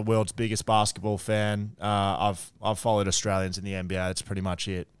 I'm not the world's biggest basketball fan. I've followed Australians in the NBA. That's pretty much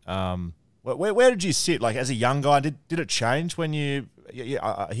it. Where did you sit? Like, as a young guy, did it change when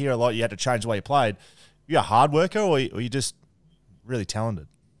I hear a lot you had to change the way you played? Were you a hard worker or were you just really talented?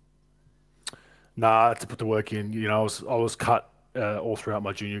 Nah, I had to put the work in. I was cut all throughout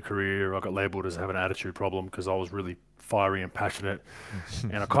my junior career. I got labelled as having an attitude problem because I was really fiery and passionate,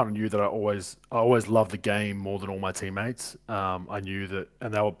 and I kind of knew that I always loved the game more than all my teammates. I knew that,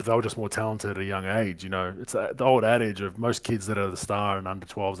 and they were just more talented at a young age. It's the old adage of most kids that are the star and under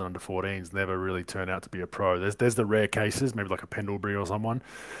 12s and under 14s never really turn out to be a pro. There's the rare cases, maybe like a Pendlebury or someone,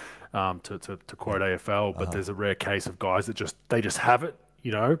 to quote AFL, but there's a rare case of guys that just have it.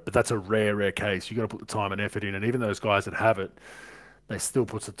 But that's a rare case. You got to put the time and effort in, and even those guys that have it, they still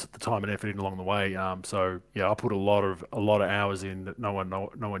put the time and effort in along the way. So yeah, I put a lot of hours in that no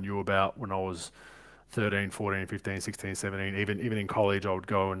one knew about when I was 13, 14, 15, 16, 17. Even in college, I would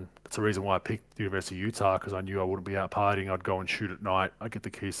go, and that's the reason why I picked the University of Utah, because I knew I wouldn't be out partying. I'd go and shoot at night. I'd get the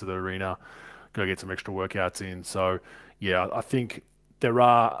keys to the arena, go get some extra workouts in. So yeah, I think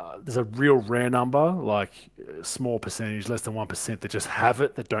there's a real rare number, like a small percentage, less than 1%, that just have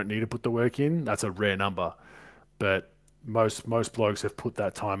it, that don't need to put the work in. That's a rare number. But most blokes have put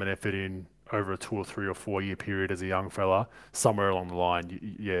that time and effort in over a 2 or 3 or 4 year period as a young fella. Somewhere along the line,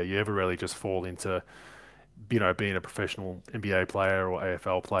 you ever really just fall into, being a professional NBA player or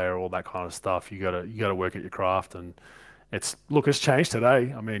AFL player, all that kind of stuff. You gotta work at your craft, and it's changed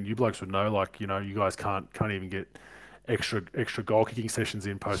today. I mean, you blokes would know, like, you guys can't even get extra goal kicking sessions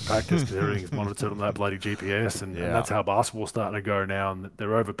in post practice because everything's monitored on that bloody GPS, and that's how basketball's starting to go now. And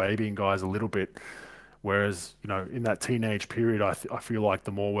they're over babying guys a little bit. Whereas, in that teenage period, I feel like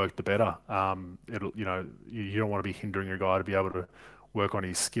the more work, the better. You don't want to be hindering a guy to be able to work on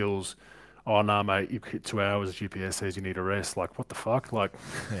his skills. Oh, no, mate, you've hit 2 hours. GPS says you need a rest. Like, what the fuck? Like,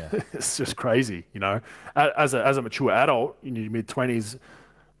 it's just crazy, As a mature adult in your mid-20s,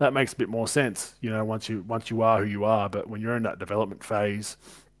 that makes a bit more sense, once you are who you are. But when you're in that development phase,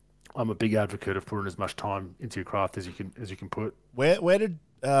 I'm a big advocate of putting as much time into your craft as you can put. Where did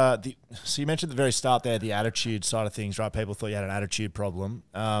so you mentioned at the very start there the attitude side of things, right? People thought you had an attitude problem.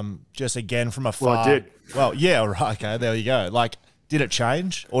 Just again from afar. Well, I did. Well, yeah, right. Okay, there you go. Like, did it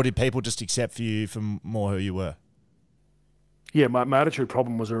change, or did people just accept for you for more who you were? Yeah, my attitude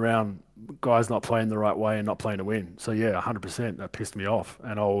problem was around guys not playing the right way and not playing to win. So yeah, 100%, that pissed me off,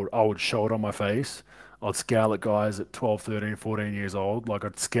 and I would show it on my face. I'd scowl at guys at 12, 13, 14 years old. Like,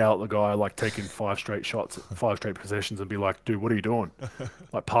 I'd scowl at the guy, like, taking 5 straight shots, 5 straight possessions, and be like, dude, what are you doing?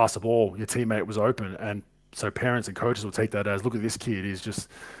 Like, pass the ball. Your teammate was open. And so parents and coaches will take that as, look at this kid.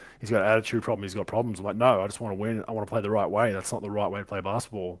 He's got an attitude problem. He's got problems. I'm like, no, I just want to win. I want to play the right way. That's not the right way to play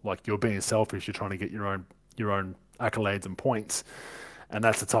basketball. Like, you're being selfish. You're trying to get your own accolades and points. And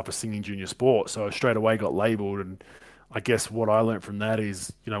that's the toughest thing in junior sport. So I straight away got labeled, and I guess what I learned from that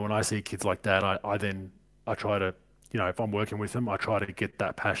is, when I see kids like that, I try to, if I'm working with them, I try to get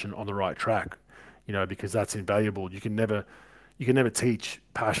that passion on the right track, because that's invaluable. You can never teach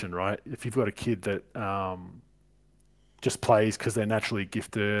passion, right? If you've got a kid that just plays because they're naturally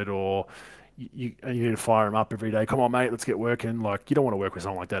gifted, or you need to fire them up every day. Come on, mate, let's get working. Like, you don't want to work with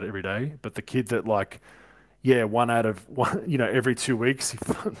someone like that every day. But the kid that, like, one out of one, every 2 weeks he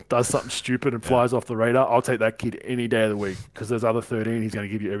does something stupid and flies off the radar, I'll take that kid any day of the week, because those other 13, he's going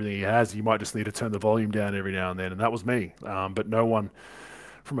to give you everything he has. You might just need to turn the volume down every now and then, and that was me. But no one,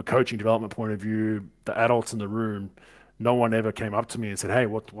 from a coaching development point of view, the adults in the room, no one ever came up to me and said, "Hey,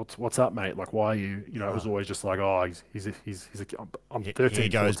 what's up, mate? Like, why are you?" It was always just like, "Oh, I'm 13, Here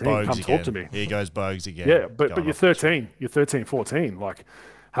goes 14. Bogues Come again. Talk to me." Here goes Bogues again. Yeah, but you're 13, 14. Like,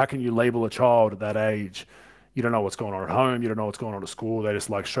 how can you label a child at that age? You don't know what's going on at home. You don't know what's going on at school. They just,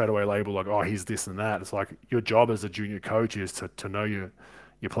 like, straight away label, like, oh, he's this and that. It's like, your job as a junior coach is to know your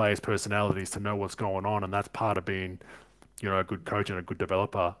players' personalities, to know what's going on, and that's part of being, a good coach and a good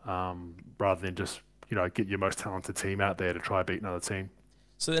developer, rather than just, get your most talented team out there to try beat another team.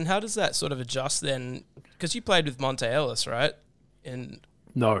 So then how does that sort of adjust then? Because you played with Monte Ellis, right?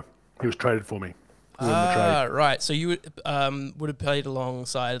 No, he was traded for me. Right. So you would have played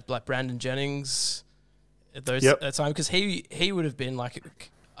alongside, like, Brandon Jennings at that time, because he would have been,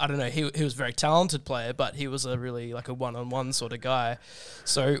 like, I don't know, he was a very talented player, but he was a really, like, a one-on-one sort of guy.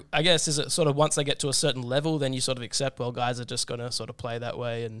 So I guess, is it sort of once they get to a certain level, then you sort of accept, well, guys are just going to sort of play that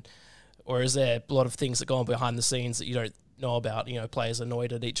way, or is there a lot of things that go on behind the scenes that you don't know about? Players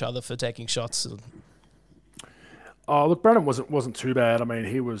annoyed at each other for taking shots. Oh, look, Brandon wasn't too bad. I mean,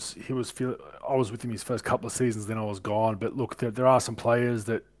 I was with him his first couple of seasons, then I was gone. But look, there are some players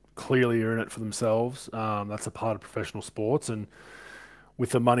that clearly are in it for themselves. That's a part of professional sports, and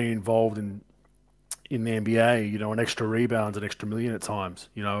with the money involved in the NBA, an extra rebound's an extra million at times.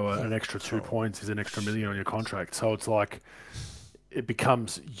 An extra 2 points is an extra million on your contract. So it's like, it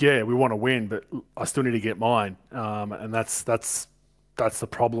becomes, we want to win, but I still need to get mine. And that's the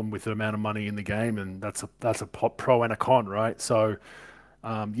problem with the amount of money in the game, and that's a pro and a con, right? So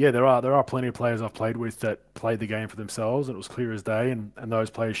there are plenty of players I've played with that played the game for themselves, and it was clear as day. And those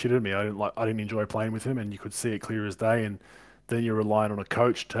players shitted me. I didn't enjoy playing with him, and you could see it clear as day. And then you're relying on a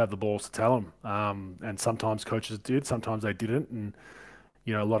coach to have the balls to tell them. And sometimes coaches did, sometimes they didn't. And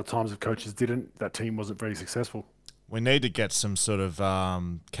a lot of times if coaches didn't, that team wasn't very successful. We need to get some sort of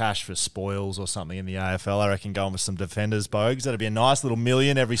cash for spoils or something in the AFL. I reckon going with some defenders, Bogues. That'd be a nice little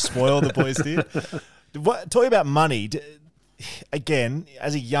million every spoil the boys did. Talking about money, again,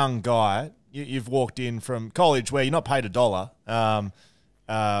 as a young guy, you've walked in from college where you're not paid $1,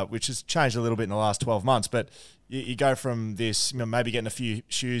 which has changed a little bit in the last 12 months, but you go from this, maybe getting a few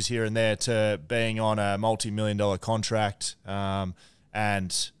shoes here and there, to being on a multi-million-dollar contract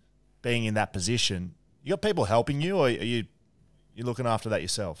and being in that position. You got people helping you, or are you looking after that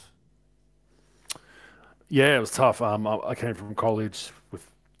yourself? Yeah, it was tough. I came from college with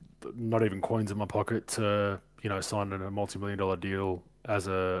not even coins in my pocket to, signed a multi-million-dollar deal as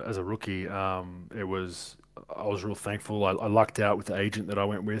a rookie. I was real thankful. I lucked out with the agent that I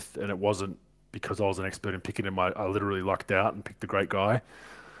went with, and it wasn't because I was an expert in picking him. I literally lucked out and picked a great guy.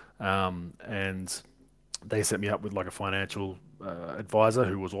 And they set me up with like a financial advisor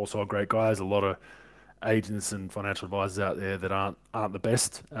who was also a great guy. There's a lot of agents and financial advisors out there that aren't the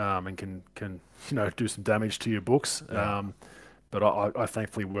best, and can do some damage to your books. Yeah. But I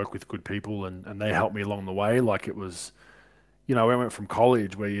thankfully work with good people, and they helped me along the way. Like it was, I went from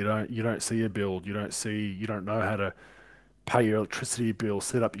college where you don't see a build, you don't know how to pay your electricity bill,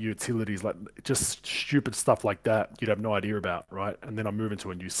 set up your utilities, like just stupid stuff like that you'd have no idea about, right? And then I move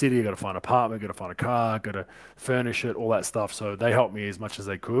into a new city, I got to find an apartment, got to find a car, got to furnish it, all that stuff. So they helped me as much as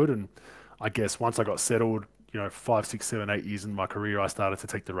they could. And I guess once I got settled, 5, 6, 7, 8 years in my career, I started to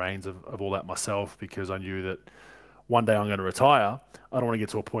take the reins of all that myself, because I knew that one day I'm going to retire. I don't want to get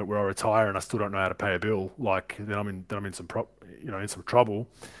to a point where I retire and I still don't know how to pay a bill. Like then I'm in some trouble.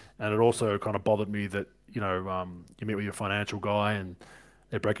 And it also kind of bothered me that you meet with your financial guy and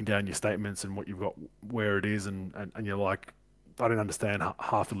they're breaking down your statements and what you've got, where it is, and you're like, I didn't understand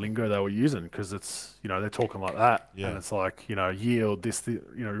half the lingo they were using, because it's they're talking like that, and it's like yield,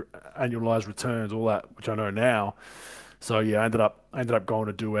 annualized returns, all that, which I know now. So I ended up going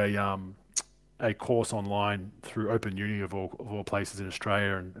to do a course online through Open Uni of all places in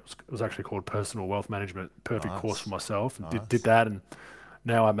Australia, and it was actually called Personal Wealth Management. Perfect course for myself. And did that, and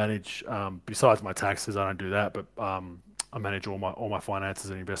now I manage, besides my taxes, I don't do that, but I manage all my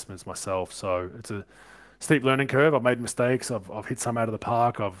finances and investments myself. So it's a steep learning curve. I've made mistakes. I've hit some out of the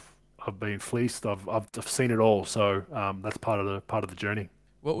park. I've been fleeced. I've seen it all. So that's part of the journey.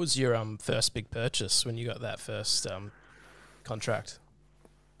 What was your first big purchase when you got that first contract?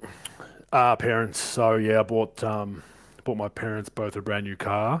 Parents. So I bought my parents both a brand new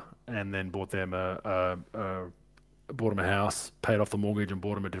car, and then bought them bought them a house, paid off the mortgage, and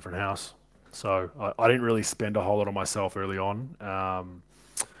bought them a different house. So I didn't really spend a whole lot on myself early on. I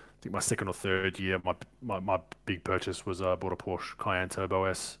think my second or third year, my big purchase was I bought a Porsche Cayenne Turbo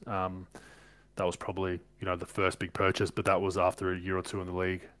S. That was probably the first big purchase, but that was after a year or two in the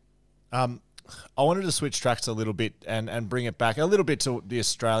league. I wanted to switch tracks a little bit and bring it back a little bit to the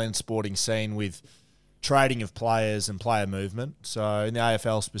Australian sporting scene with trading of players and player movement. So in the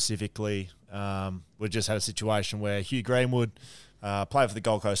AFL specifically, we just had a situation where Hugh Greenwood, played for the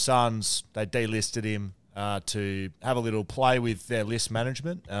Gold Coast Suns, they delisted him to have a little play with their list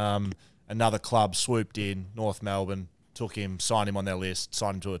management. Another club swooped in, North Melbourne, took him, signed him on their list,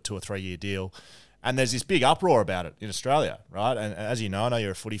 signed him to a 2 or 3 year deal. And there's this big uproar about it in Australia, right? And as you know, I know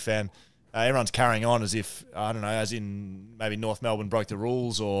you're a footy fan, everyone's carrying on as if, I don't know, as in maybe North Melbourne broke the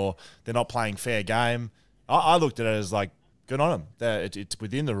rules or they're not playing fair game. I looked at it as like, good on them. It's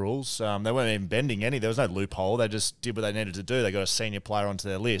within the rules. They weren't even bending any. There was no loophole. They just did what they needed to do. They got a senior player onto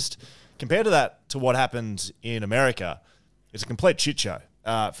their list. Compared to that, to what happened in America, it's a complete shit show.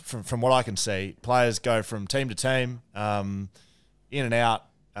 From what I can see, players go from team to team, in and out.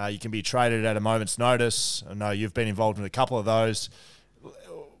 You can be traded at a moment's notice. I know you've been involved in a couple of those.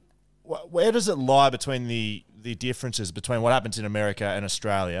 Where does it lie between the differences between what happens in America and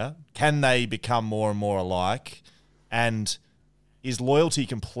Australia? Can they become more and more alike? And is loyalty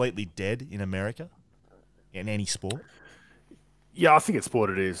completely dead in America in any sport? Yeah, I think it's what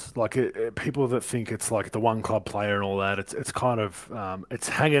it is. Like people that think it's like the one club player and all that, it's kind of it's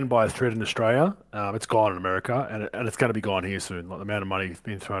hanging by a thread in Australia. It's gone in America, and it's going to be gone here soon. Like the amount of money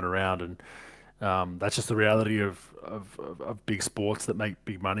being thrown around, and that's just the reality of big sports that make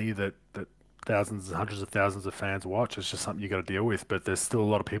big money that thousands and hundreds of thousands of fans watch. It's just something you got to deal with. But there's still a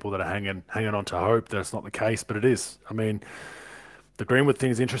lot of people that are hanging on to hope that it's not the case, but it is. I mean, the Greenwood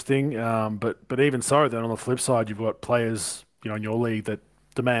thing is interesting, but even so, then on the flip side, you've got players in your league that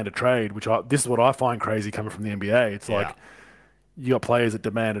demand a trade, this is what I find crazy coming from the NBA. It's like you got players that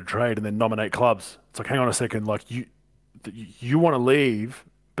demand a trade and then nominate clubs. It's like, hang on a second, like you want to leave,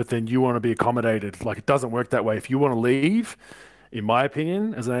 but then you want to be accommodated. Like it doesn't work that way. If you want to leave, in my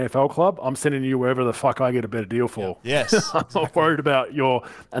opinion, as an AFL club, I'm sending you wherever the fuck I get a better deal for. Yeah. Yes. I'm not worried about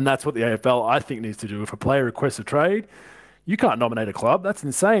and that's what the AFL I think needs to do. If a player requests a trade, you can't nominate a club. That's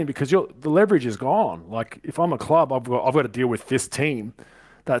insane, because the leverage is gone. Like if I'm a club, I've got to deal with this team.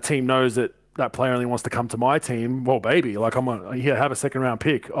 That team knows that player only wants to come to my team. Well, baby, like have a second round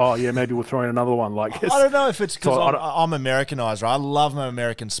pick. Oh yeah, maybe we'll throw in another one. Like I don't know if it's because I'm Americanized, right? I love my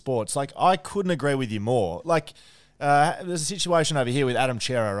American sports. Like I couldn't agree with you more. Like there's a situation over here with Adam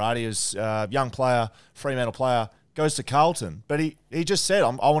Chera, right? He was a young player, Fremantle player, goes to Carlton, but he just said, I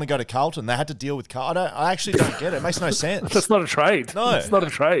want to go to Carlton. They had to deal with Carlton. I actually don't get it. It makes no sense. That's not a trade. No. It's not a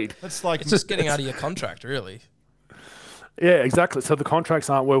trade. It's just getting out of your contract, really. Yeah, exactly. So the contracts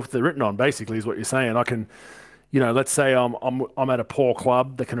aren't worth what they're written on, basically, is what you're saying. I can, let's say I'm at a poor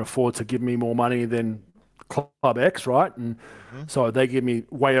club that can afford to give me more money than Club X, right? And so they give me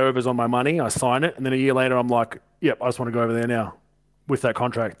way overs on my money. I sign it, and then a year later, I'm like, yep, I just want to go over there now with that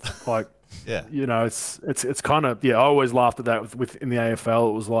contract. Like, Yeah. it's kind of, I always laughed at that with in the AFL.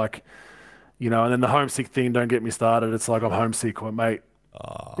 It was like, and then the homesick thing, don't get me started. It's like I'm homesick, well, mate.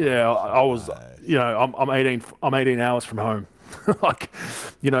 I was, I'm 18 hours from home. Like,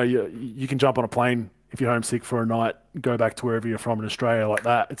 you can jump on a plane if you're homesick for a night, go back to wherever you're from in Australia like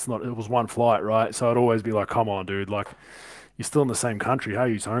that. It was one flight, right? So I'd always be like, come on, dude, like you're still in the same country. How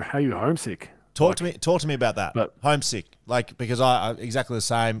are you homesick? Talk to me about that. But homesick, like, because I exactly the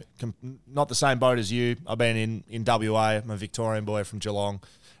same, not the same boat as you. I've been in WA. I'm a Victorian boy from Geelong,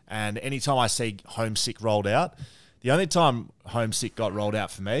 and anytime I see homesick rolled out, the only time homesick got rolled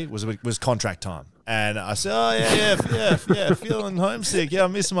out for me was contract time, and I said, oh yeah, feeling homesick. Yeah,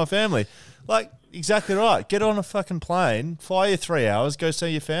 I'm missing my family. Like, exactly right. Get on a fucking plane, fly you 3 hours, go see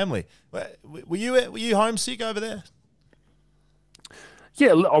your family. Were you homesick over there?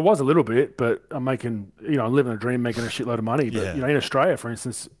 Yeah, I was a little bit, but I'm making, I'm living a dream, making a shitload of money. But, in Australia, for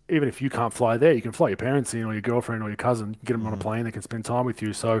instance, even if you can't fly there, you can fly your parents in or your girlfriend or your cousin, get them on a plane, they can spend time with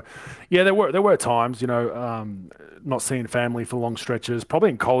you. So, yeah, there were times, not seeing family for long stretches.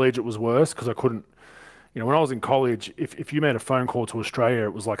 Probably in college it was worse because I couldn't, when I was in college, if you made a phone call to Australia,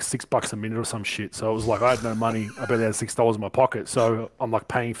 it was like $6 a minute or some shit. So it was like I had no money. I barely had $6 in my pocket. So I'm like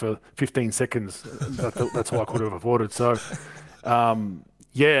paying for 15 seconds. That's all I could have afforded. So,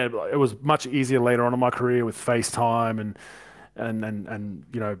 it was much easier later on in my career with FaceTime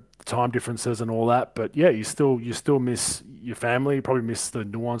and time differences and all that. But yeah, you still miss your family. You probably miss the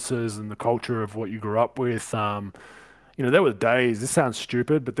nuances and the culture of what you grew up with. There were days. This sounds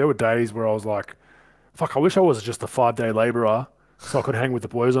stupid, but there were days where I was like, fuck, I wish I was just a 5-day labourer so I could hang with the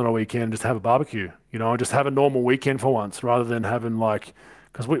boys on a weekend and just have a barbecue, and just have a normal weekend for once rather than having like,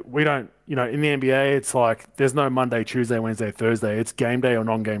 because we don't, in the NBA, it's like there's no Monday, Tuesday, Wednesday, Thursday. It's game day or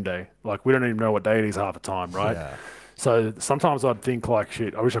non-game day. Like we don't even know what day it is half the time, right? Yeah. So sometimes I'd think like,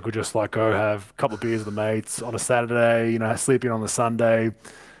 shit, I wish I could just like go have a couple of beers with the mates on a Saturday, sleep in on the Sunday.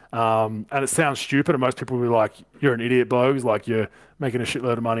 And it sounds stupid, and most people will be like, you're an idiot, Bogues, like you're making a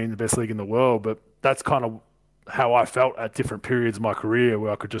shitload of money in the best league in the world. But that's kind of how I felt at different periods of my career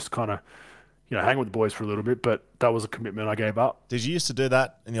where I could just kind of, hang with the boys for a little bit, but that was a commitment I gave up. Did you used to do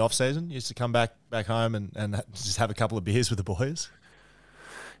that in the off season? You used to come back home and just have a couple of beers with the boys?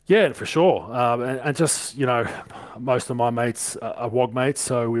 Yeah, for sure. And just, most of my mates are WOG mates,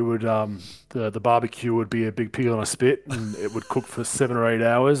 so we would, the barbecue would be a big pig on a spit, and it would cook for 7 or 8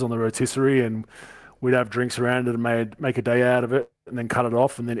 hours on the rotisserie, and we'd have drinks around it and make a day out of it, and then cut it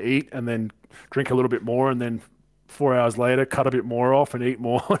off, and then eat, and then drink a little bit more, and then 4 hours later, cut a bit more off and eat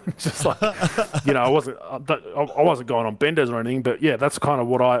more. Just like, I wasn't going on benders or anything, but yeah, that's kind of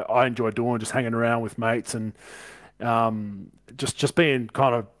what I enjoy doing, just hanging around with mates and just being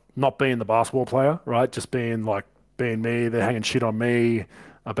kind of not being the basketball player, right? Just being me. They're hanging shit on me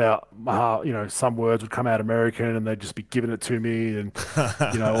about some words would come out American and they'd just be giving it to me and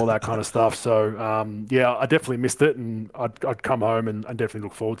all that kind of stuff. So I definitely missed it, and I'd come home and definitely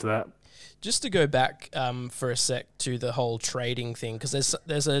look forward to that. Just to go back for a sec to the whole trading thing, because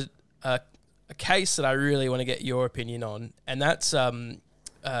there's a case that I really want to get your opinion on, and that's a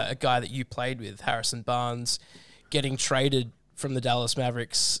guy that you played with, Harrison Barnes, getting traded from the Dallas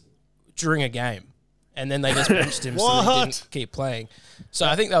Mavericks during a game, and then they just benched him so he didn't keep playing. So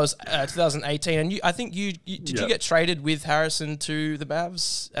I think that was 2018, and I think you did you get traded with Harrison to the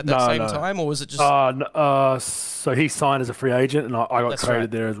Mavs at that same time, or was it just? So he signed as a free agent, and I got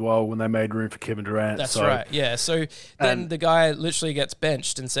traded there as well when they made room for Kevin Durant. That's right, yeah. So then the guy literally gets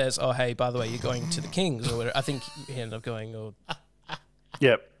benched and says, "Oh, hey, by the way, you're going to the Kings," or whatever. I think he ended up going.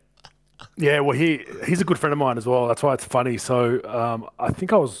 Yep. Yeah, well, he's a good friend of mine as well. That's why it's funny. So I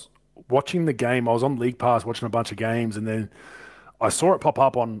think I was watching the game. I was on League Pass watching a bunch of games, and then I saw it pop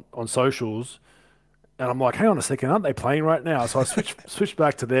up on socials, and I'm like, hang on a second, aren't they playing right now? So I switched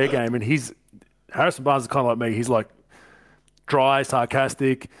back to their game, and Harrison Barnes is kind of like me. He's like dry,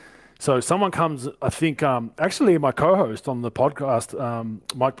 sarcastic. So someone comes, I think, actually my co-host on the podcast,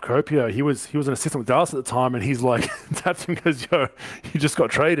 Mike Procopio, he was an assistant with Dallas at the time, and he's like, taps him and goes, yo, you just got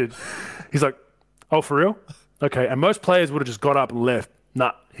traded. He's like, oh, for real? Okay. And most players would have just got up and left.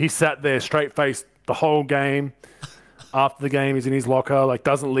 Nah, he sat there straight-faced the whole game. after the game. He's in his locker, like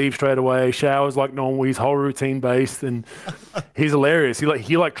doesn't leave straight away, showers like normal. He's whole routine based, and he's hilarious. He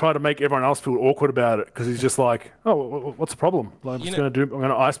tried to make everyone else feel awkward about it because he's just like, oh, what's the problem? Like, I'm going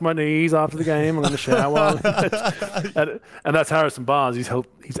to ice my knees after the game. I'm going to shower, and that's Harrison Barnes.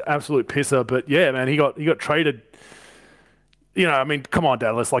 He's absolute pisser. But yeah, man, he got traded. You know, I mean, come on,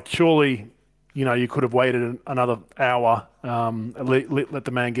 Dallas. Like, surely, you know, you could have waited another hour, let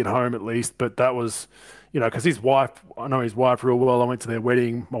the man get home at least. But that was, you know, because his wife, I know his wife real well. I went to their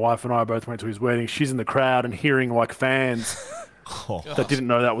wedding. My wife and I both went to his wedding. She's in the crowd and hearing like fans that didn't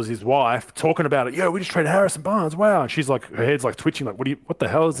know that was his wife talking about it. Yeah, we just traded Harrison Barnes. Wow. And she's like, her head's like twitching. Like, what the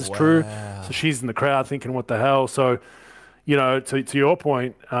hell is this true? So she's in the crowd thinking, what the hell? So, you know, to your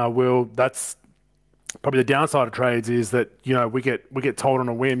point, Will, that's probably the downside of trades is that, you know, we get told on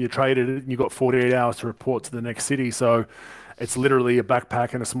a whim you traded it and you got 48 hours to report to the next city. So it's literally a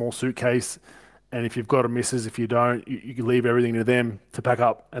backpack and a small suitcase. And if you've got a missus, if you don't, you can leave everything to them to pack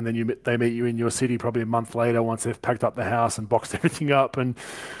up, and then they meet you in your city probably a month later once they've packed up the house and boxed everything up. And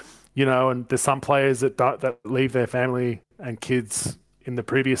you know, and there's some players that leave their family and kids in the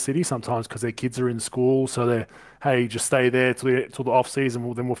previous city sometimes because their kids are in school. So they're, hey, just stay there till the off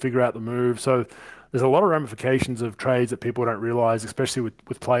season. Then we'll figure out the move. So there's a lot of ramifications of trades that people don't realize, especially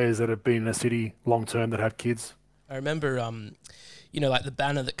with players that have been in a city long term that have kids. I remember, you know, like the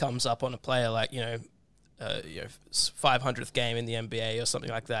banner that comes up on a player, like, you know, 500th game in the NBA or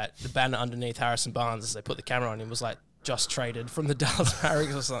something like that. The banner underneath Harrison Barnes, as they put the camera on him, was like, just traded from the Dallas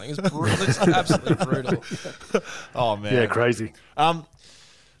Mavericks or something. It was brutal. It's absolutely brutal. Oh man, yeah, crazy.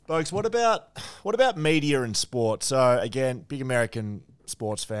 Bogues, what about media and sport? So again, big American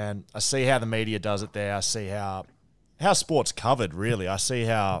sports fan. I see how the media does it there. I see how sports covered. Really, I see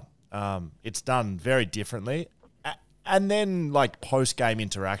how it's done very differently. And then like post-game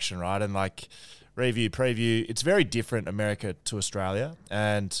interaction, right? And like review, preview, it's very different America to Australia.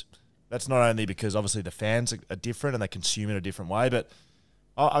 And that's not only because obviously the fans are different and they consume it a different way, but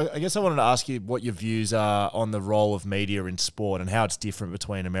I guess I wanted to ask you what your views are on the role of media in sport and how it's different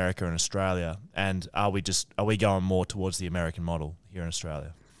between America and Australia. And are we going more towards the American model here in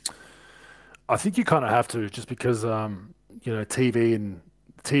Australia? I think you kind of have to, just because, you know,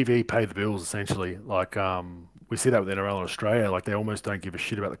 TV pay the bills essentially. Like, we see that with NRL in Australia. Like, they almost don't give a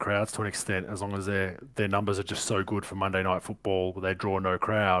shit about the crowds to an extent, as long as their numbers are just so good for Monday Night Football. They draw no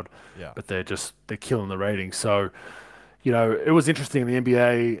crowd, but they're killing the ratings. So, you know, it was interesting. The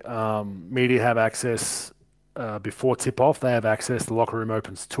NBA media have access before tip-off. They have access. The locker room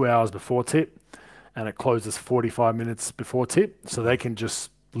opens 2 hours before tip, and it closes 45 minutes before tip. So they can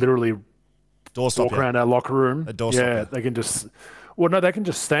just literally walk around our locker room. They can just... Well, no, they can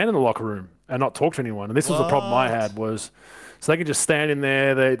just stand in the locker room and not talk to anyone. And this was the problem I had was, so they can just stand in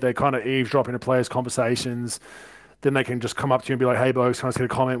there. They kind of eavesdrop into players' conversations. Then they can just come up to you and be like, hey, Bogues, can I get a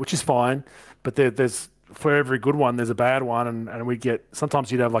comment? Which is fine. But there's for every good one, there's a bad one. And we get,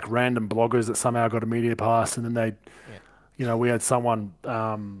 sometimes you'd have like random bloggers that somehow got a media pass. And then you know, we had someone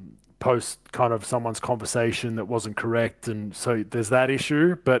post kind of someone's conversation that wasn't correct. And so there's that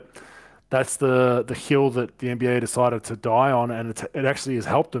issue. But that's the hill that the NBA decided to die on, and it actually has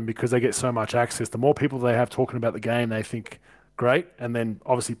helped them because they get so much access. The more people they have talking about the game, they think great. And then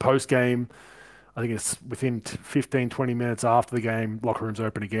obviously post-game, I think it's within 15, 20 minutes after the game, locker rooms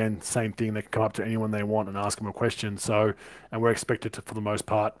open again. Same thing. They can come up to anyone they want and ask them a question. So, and we're expected to, for the most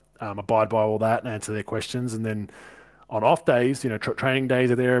part, abide by all that and answer their questions. And then on off days, you know, training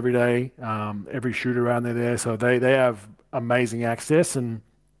days are there every day. Every shoot around there. So they have amazing access, and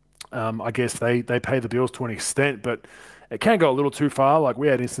I guess they pay the bills to an extent, but it can go a little too far. Like, we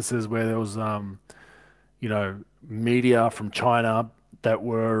had instances where there was, you know, media from China that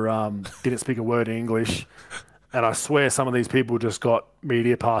were didn't speak a word in English, and I swear some of these people just got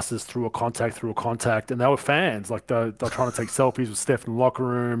media passes through a contact, and they were fans. Like, they're trying to take selfies with Steph in the locker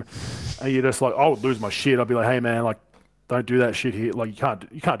room, and you're just like, I would lose my shit. I'd be like, hey man, like, don't do that shit here. Like, you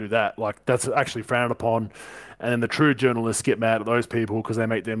can't do that. Like, that's actually frowned upon. And then the true journalists get mad at those people because they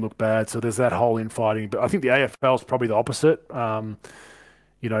make them look bad. So there's that whole infighting. But I think the AFL is probably the opposite.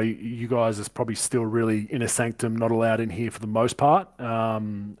 You know, you guys is probably still really inner sanctum, not allowed in here for the most part.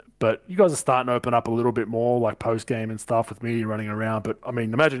 But you guys are starting to open up a little bit more, like post-game and stuff with media running around. But, I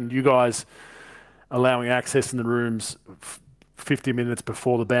mean, imagine you guys allowing access in the rooms 50 minutes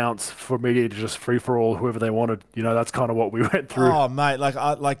before the bounce for media to just free for all whoever they wanted. You know, that's kind of what we went through. Oh mate,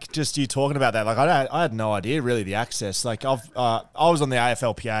 like just you talking about that, like I had no idea really the access. Like I was on the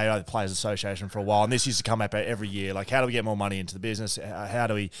AFLPA, the Players Association, for a while, and this used to come up every year. Like, how do we get more money into the business? How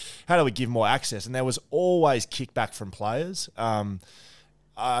do we give more access? And there was always kickback from players.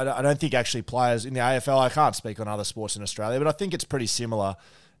 I don't think actually players in the AFL, I can't speak on other sports in Australia, but I think it's pretty similar.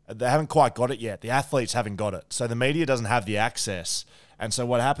 They haven't quite got it yet. The athletes haven't got it. So the media doesn't have the access. And so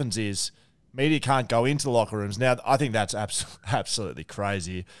what happens is media can't go into the locker rooms. Now, I think that's absolutely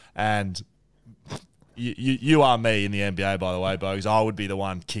crazy. And you are me in the NBA, by the way, Bogues. I would be the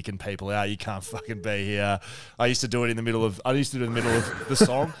one kicking people out. You can't fucking be here. I used to do it in the middle of the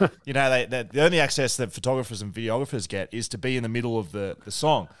song. You know, the only access that photographers and videographers get is to be in the middle of the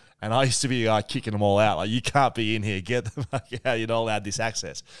song. And I used to be kicking them all out. Like, you can't be in here. Get the fuck out. You're not allowed this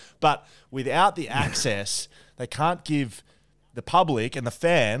access. But without the access, they can't give the public and the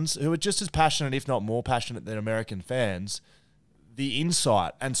fans, who are just as passionate, if not more passionate than American fans, the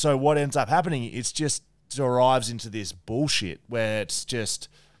insight. And so what ends up happening, it's just derives into this bullshit where it's just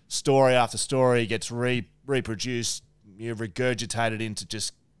story after story gets reproduced, regurgitated into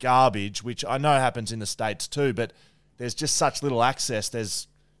just garbage, which I know happens in the States too, but there's just such little access.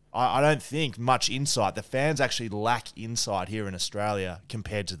 I don't think much insight. The fans actually lack insight here in Australia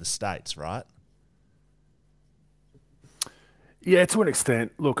compared to the States, right? Yeah, to an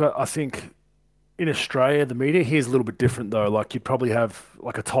extent. Look, I think in Australia, the media here is a little bit different, though. Like, you'd probably have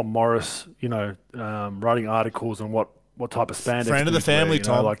like a Tom Morris, writing articles on what type of spandex. Friend of the family,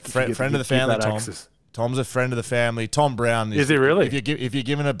 Tom. Like, friend of the family, Tom. Access. Tom's a friend of the family. Tom Brown. Is he really? If you're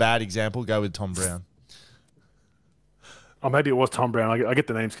given a bad example, go with Tom Brown. Oh, maybe it was Tom Brown. I get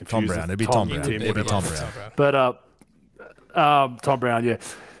the names confused. Tom Brown. It'd be Tom Brown. It'd be Tom Brown. But Tom Brown, yeah.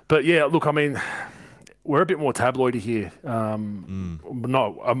 But yeah, look, I mean, we're a bit more tabloidy here.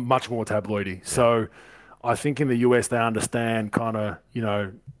 No, much more tabloidy. Yeah. So I think in the US they understand kind of,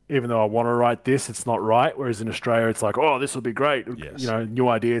 even though I want to write this, it's not right. Whereas in Australia, it's like, oh, this will be great. Yes. New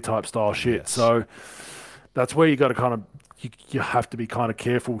idea type style shit. Yes. So that's where you got to kind of, you have to be kind of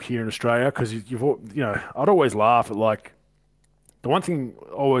careful here in Australia, because I'd always laugh at, like, the one thing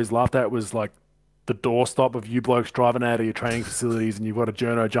I always laughed at was like the doorstop of you blokes driving out of your training facilities, and you've got a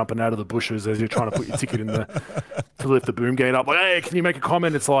journo jumping out of the bushes as you're trying to put your ticket in to lift the boom gate up. Like, hey, can you make a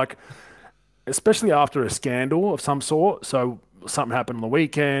comment? It's like, especially after a scandal of some sort. So something happened on the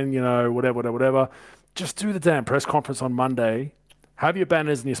weekend, whatever. Just do the damn press conference on Monday. Have your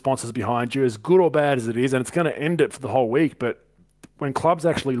banners and your sponsors behind you, as good or bad as it is, and it's going to end it for the whole week. But when clubs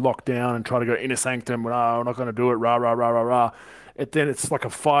actually lock down and try to go inner sanctum, we're not going to do it, rah, rah, rah, rah, rah. Then it's like a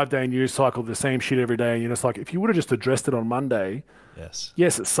 5-day news cycle of the same shit every day. And it's like, if you would have just addressed it on Monday, yes,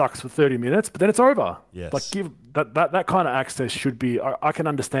 it sucks for 30 minutes, but then it's over. Yes. Like, give that kind of access should be. I can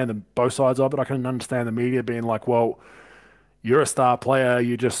understand both sides of it. I can understand the media being like, well, you're a star player,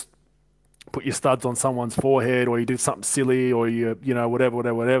 you just put your studs on someone's forehead, or you did something silly, or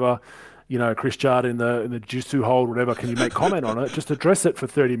whatever. Chris Judd in the jiu-jitsu hold, whatever. Can you make comment on it? Just address it for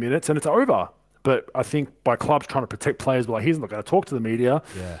 30 minutes and it's over. But I think by clubs trying to protect players, like, he's not going to talk to the media.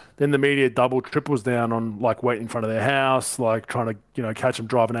 Yeah. Then the media triples down on, like, waiting in front of their house, like trying to, catch them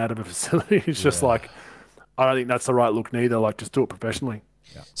driving out of a facility. It's just like, I don't think that's the right look neither. Like, just do it professionally.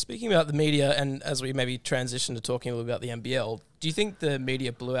 Yeah. Speaking about the media, and as we maybe transition to talking a little about the NBL, do you think the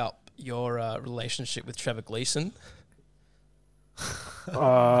media blew out your relationship with Trevor Gleeson? What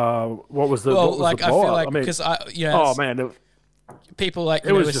was the? Well, what was I feel like, because oh man. People like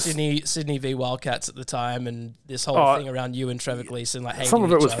it was Sydney v Wildcats at the time, and this whole thing around you and Trevor Gleeson, like, some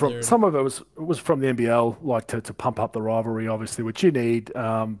of it was from the NBL, like to pump up the rivalry, obviously, which you need.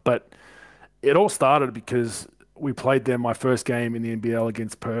 But it all started because we played them my first game in the NBL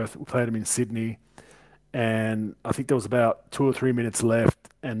against Perth. We played them in Sydney, and I think there was about 2 or 3 minutes left,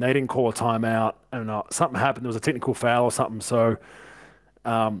 and they didn't call a timeout, and something happened. There was a technical foul or something. So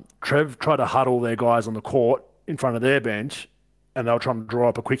Trev tried to huddle their guys on the court in front of their bench, and they were trying to draw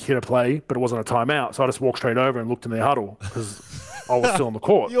up a quick hitter play, but it wasn't a timeout. So I just walked straight over and looked in their huddle because I was still on the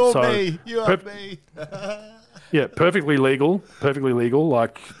court. You are me. Yeah, perfectly legal.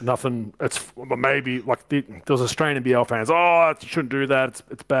 Like, nothing. It's maybe like there was a strain in BL fans. Oh, you shouldn't do that.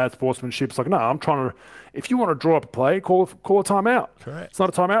 It's bad sportsmanship. It's like, no, I'm trying to. If you want to draw up a play, call a timeout. Correct. It's not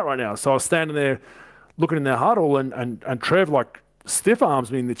a timeout right now. So I was standing there, looking in their huddle, and Trev, like, stiff arms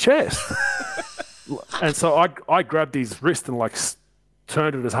me in the chest. And so I grabbed his wrist and, like,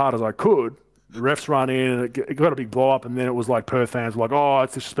 turned it as hard as I could. The refs run in, and it got a big blow up, and then it was like Perth fans were like, oh,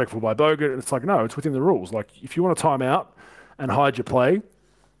 it's disrespectful by Bogut. And it's like, no, it's within the rules. Like, if you want a timeout and hide your play,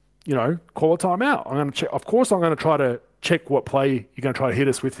 call a timeout. I'm going to check. Of course, I'm going to try to check what play you're going to try to hit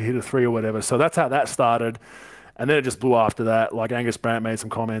us with, to hit a 3 or whatever. So that's how that started. And then it just blew after that. Like, Angus Brandt made some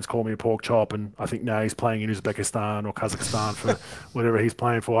comments, called me a pork chop, and I think now he's playing in Uzbekistan or Kazakhstan for whatever he's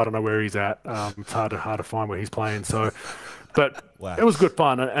playing for. I don't know where he's at. It's hard to find where he's playing. So, but It was good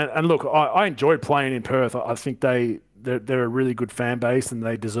fun. And look, I enjoyed playing in Perth. I think they they're a really good fan base and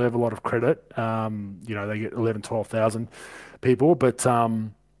they deserve a lot of credit. You know, they get 11, 12,000 people, but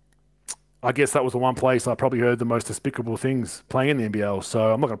I guess that was the one place I probably heard the most despicable things playing in the NBL.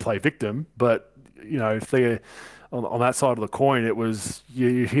 So I'm not going to play victim, but you know, if they're on that side of the coin, it was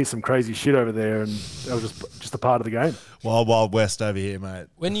you hear some crazy shit over there, and that was just a part of the game. Wild Wild West over here, mate.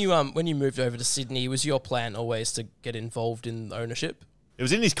 When you moved over to Sydney, was your plan always to get involved in ownership? It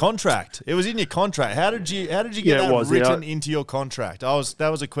was in his contract. It was in your contract. How did you get that written into your contract? That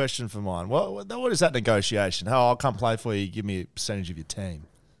was a question for mine. What is that negotiation? How I'll come play for you, give me a percentage of your team.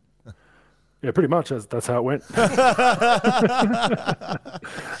 Yeah, pretty much. That's how it went.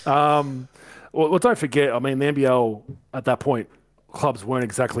 Well, don't forget, I mean, the NBL at that point, clubs weren't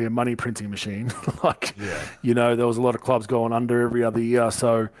exactly a money printing machine. You know, there was a lot of clubs going under every other year.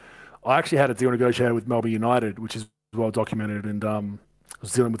 So I actually had a deal negotiated with Melbourne United, which is well documented. And I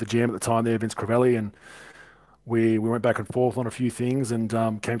was dealing with the GM at the time there, Vince Crivelli, and we went back and forth on a few things and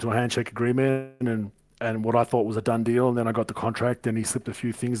came to a handshake agreement and what I thought was a done deal. And then I got the contract and he slipped a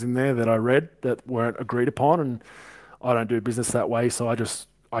few things in there that I read that weren't agreed upon. And I don't do business that way. So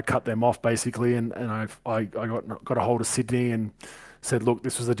I cut them off basically. And I got a hold of Sydney and said, look,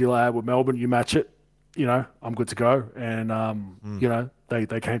 this was a deal I had with Melbourne. You match it, you know, I'm good to go. And, you know,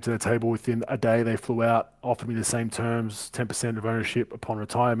 they came to the table within a day. They flew out, offered me the same terms, 10% of ownership upon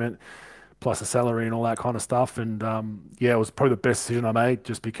retirement, plus a salary and all that kind of stuff. And yeah, it was probably the best decision I made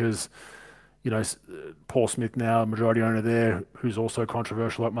just because, you know, Paul Smith now, majority owner there, who's also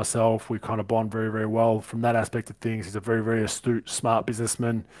controversial like myself. We kind of bond very, very well from that aspect of things. He's a very, very astute, smart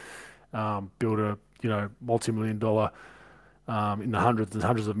businessman. Built a, you know, multi-million-dollar, in the hundreds and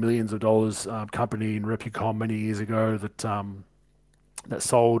hundreds of millions of dollars company in Replicom many years ago that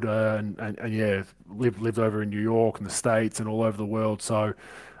sold and yeah, lived over in New York and the States and all over the world. So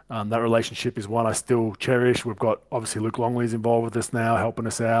that relationship is one I still cherish. We've got obviously Luke Longley's involved with us now, helping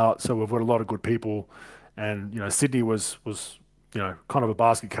us out. So we've got a lot of good people, and you know, Sydney was you know, kind of a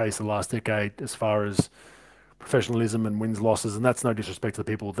basket case the last decade as far as professionalism and wins losses. And that's no disrespect to the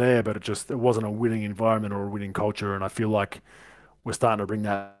people there, but it wasn't a winning environment or a winning culture. And I feel like we're starting to bring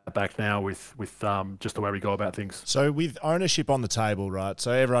that back now with just the way we go about things. So with ownership on the table, right?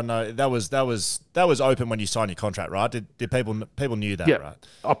 So everyone know that was open when you signed your contract, right? Did people knew that, yeah. Right?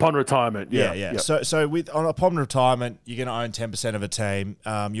 Upon retirement, yeah. Yeah. So upon retirement, you're going to own 10% of a team.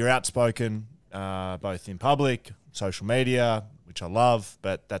 You're outspoken, both in public, social media, which I love,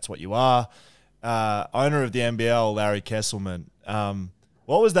 but that's what you are. Owner of the NBL, Larry Kesselman.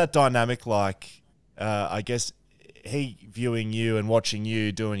 What was that dynamic like? I guess he viewing you and watching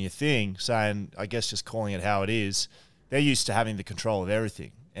you doing your thing, saying, I guess just calling it how it is. They're used to having the control of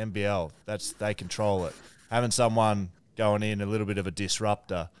everything. NBL, they control it. Having someone going in, a little bit of a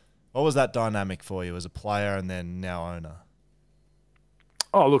disruptor. What was that dynamic for you as a player and then now owner?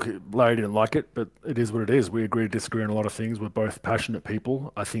 Oh, look, Larry didn't like it, but it is what it is. We agree to disagree on a lot of things. We're both passionate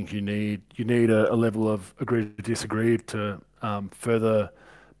people. I think you need a level of agree to disagree to further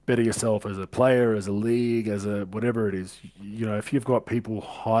better yourself as a player, as a league, as a whatever it is. You know, if you've got people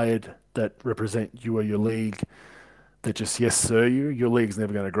hired that represent you or your league that just yes sir your league's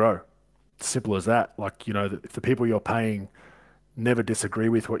never going to grow. Simple as that. Like, you know, if the people you're paying never disagree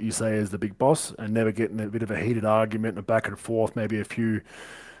with what you say as the big boss and never get in a bit of a heated argument and back and forth, maybe a few,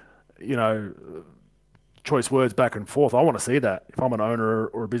 you know, choice words back and forth. I want to see that. If I'm an owner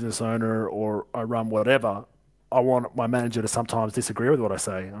or a business owner or I run whatever, I want my manager to sometimes disagree with what I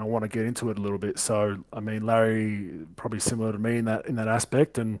say, and I want to get into it a little bit. So, I mean, Larry probably similar to me in that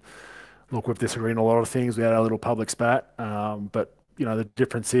aspect. And look, we've disagreed on a lot of things. We had our little public spat, but you know, the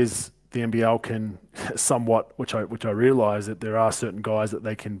difference is the NBL can somewhat, which I realise that there are certain guys that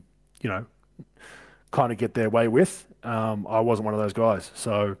they can, you know, kind of get their way with. I wasn't one of those guys.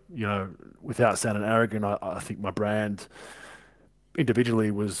 So, you know, without sounding arrogant, I think my brand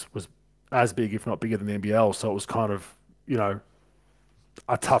individually was as big, if not bigger than the NBL. So it was kind of, you know,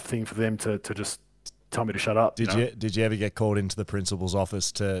 a tough thing for them to just tell me to shut up. Did you ever get called into the principal's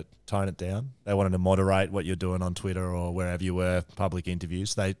office to tone it down? They wanted to moderate what you're doing on Twitter or wherever you were, public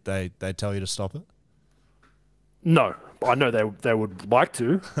interviews. They tell you to stop it? No, I know they would like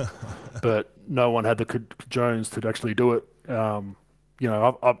to, but no one had the Jones to actually do it. You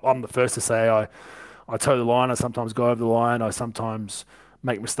know, I'm the first to say I toe the line. I sometimes go over the line. I sometimes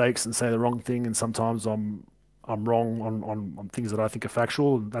make mistakes and say the wrong thing, and sometimes I'm wrong on things that I think are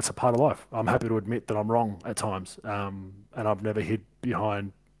factual, and that's a part of life. I'm happy to admit that I'm wrong at times, and I've never hid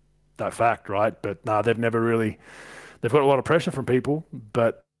behind that fact, right? But no, they've got a lot of pressure from people,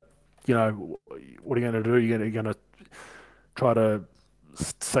 but you know, what are you going to do? You're going to try to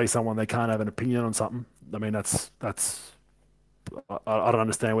say someone they can't have an opinion on something. I mean, that's I don't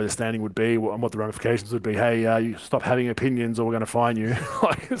understand where the standing would be and what the ramifications would be. Hey, you stop having opinions, or we're going to fine you.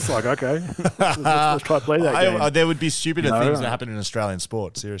 It's like, okay, let's try to play that game. There would be stupider things that happen in Australian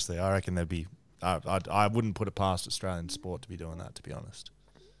sport. Seriously, I reckon there'd be. I wouldn't put it past Australian sport to be doing that, to be honest.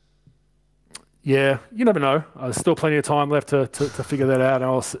 Yeah, you never know. There's still plenty of time left to figure that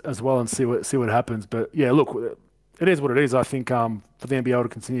out as well and see what happens. But yeah, look, it is what it is. I think for the NBL to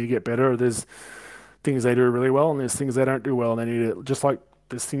continue to get better, there's things they do really well and there's things they don't do well, and they need it. Just like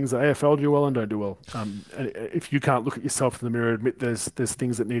there's things the AFL do well and don't do well. And if you can't look at yourself in the mirror, admit there's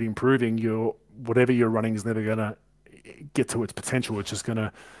things that need improving, whatever you're running is never going to get to its potential. It's just going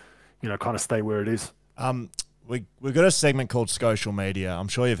to, kind of stay where it is. We've got a segment called Social Media. I'm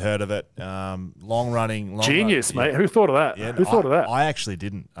sure you've heard of it. Long running. Genius, mate. Who thought of that? Yeah, Who thought of that? I actually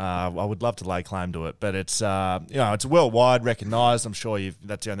didn't. I would love to lay claim to it, but it's it's worldwide recognised. I'm sure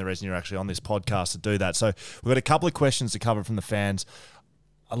that's the only reason you're actually on this podcast to do that. So we've got a couple of questions to cover from the fans.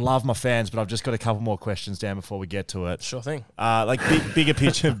 I love my fans, but I've just got a couple more questions down before we get to it. Sure thing.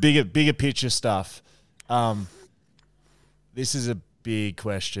 Bigger picture stuff. This is a big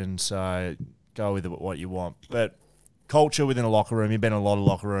question, so go with what you want. But culture within a locker room. You've been in a lot of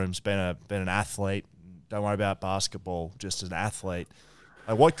locker rooms. Been an athlete. Don't worry about basketball. Just as an athlete,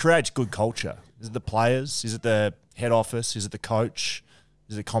 what creates good culture? Is it the players? Is it the head office? Is it the coach?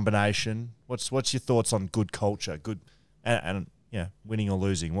 Is it a combination? What's your thoughts on good culture? Good and winning or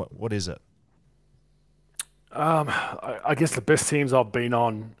losing. What is it? I guess the best teams I've been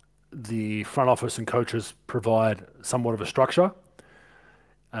on, the front office and coaches provide somewhat of a structure.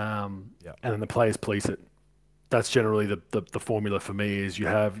 And then the players police it. That's generally the formula for me. Is you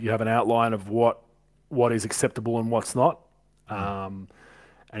have an outline of what is acceptable and what's not, and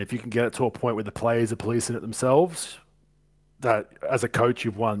if you can get it to a point where the players are policing it themselves, that as a coach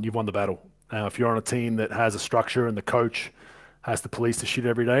you've won the battle. Now, if you're on a team that has a structure and the coach has to police the shit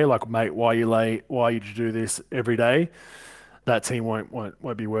every day, like, mate, why are you late? Why did you do this every day? That team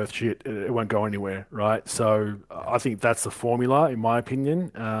won't be worth shit. It won't go anywhere, right? So I think that's the formula, in my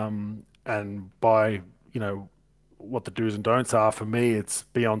opinion. And by what the do's and don'ts are for me, it's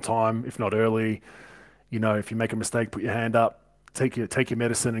be on time, if not early. If you make a mistake, put your hand up, take your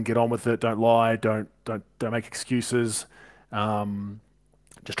medicine, and get on with it. Don't lie. Don't make excuses.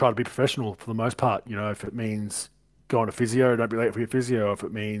 Just try to be professional for the most part. If it means going to physio, don't be late for your physio. If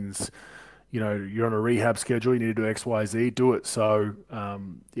it means you're on a rehab schedule, you need to do X, Y, Z, do it. So,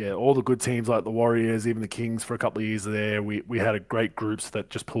 all the good teams like the Warriors, even the Kings for a couple of years there, we had great groups that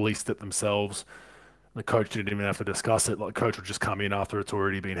just policed it themselves. The coach didn't even have to discuss it. Like, the coach would just come in after it's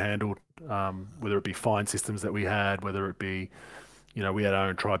already been handled, whether it be fine systems that we had, whether it be, we had our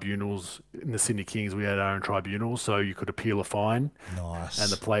own tribunals. In the Sydney Kings, we had our own tribunals, so you could appeal a fine. Nice. And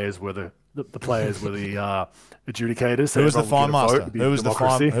the players were the adjudicators. So who was the fine master? Who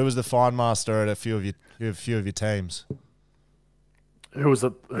was the fine master at a few of your teams? Who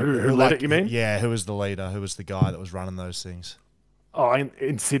led it? You mean? Yeah. Who was the leader? Who was the guy that was running those things? Oh,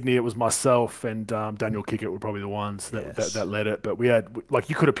 in Sydney, it was myself and Daniel Kickett were probably the ones that led it. But we had,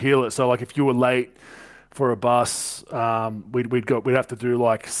 you could appeal it. So, if you were late for a bus, we'd have to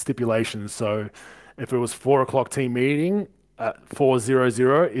do stipulations. So, if it was 4 o'clock team meeting,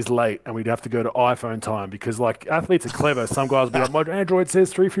 4:00 is late, and we'd have to go to iPhone time because athletes are clever. Some guys would be like, my Android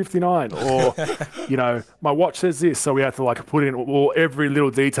says 3:59, or my watch says this. So we have to put in every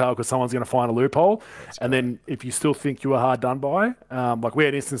little detail because someone's going to find a loophole. And then if you still think you were hard done by, we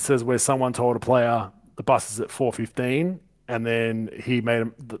had instances where someone told a player the bus is at 4:15, and then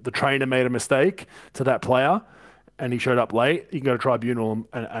the trainer made a mistake to that player, and he showed up late. You can go to tribunal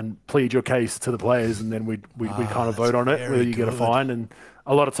and plead your case to the players, and then we'd kind of vote on it, whether you get a fine. And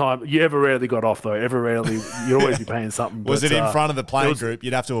a lot of time, you ever rarely got off, though. You'd always be paying something. Was it in front of the playing group?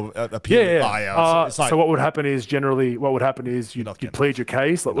 You'd have to appeal. Yeah. So what would happen is you'd plead your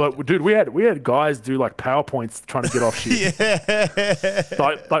case. Dude, we had guys do PowerPoints trying to get off shit.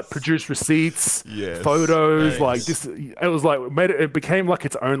 Yeah. Produce receipts, photos, this. It was it became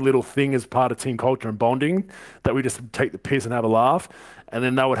its own little thing as part of team culture and bonding, that we just take the piss and have a laugh, and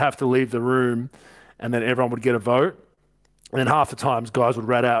then they would have to leave the room, and then everyone would get a vote. And then half the times, guys would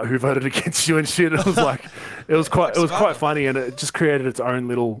rat out who voted against you and shit. It was it was quite funny, and it just created its own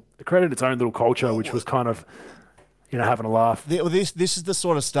little culture, which was kind of, having a laugh. This is the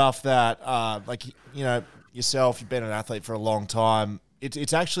sort of stuff that, yourself, you've been an athlete for a long time.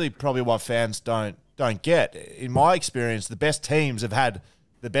 It's actually probably what fans don't get. In my experience, the best teams have had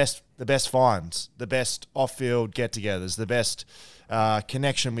the best finds, the best off-field get-togethers, the best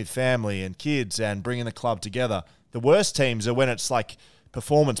connection with family and kids, and bringing the club together. The worst teams are when it's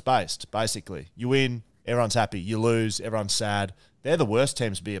performance-based, basically. You win, everyone's happy. You lose, everyone's sad. They're the worst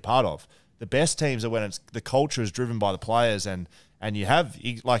teams to be a part of. The best teams are when the culture is driven by the players, and you have,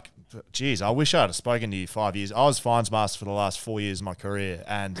 like, geez, I wish I had spoken to you 5 years. I was fines master for the last 4 years of my career,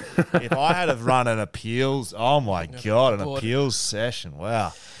 and if I had have run an appeals, oh my God, an appeals session,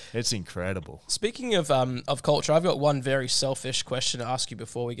 wow, it's incredible. Speaking of culture, I've got one very selfish question to ask you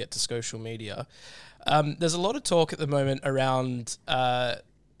before we get to social media. There's a lot of talk at the moment around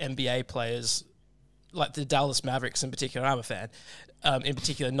NBA players, like the Dallas Mavericks in particular. I'm a fan. In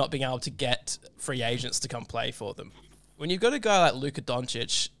particular, not being able to get free agents to come play for them. When you've got a guy like Luka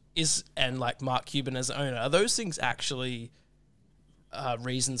Doncic and like Mark Cuban as owner, are those things actually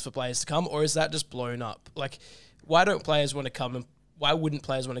reasons for players to come, or is that just blown up? Like, why don't players want to come, and why wouldn't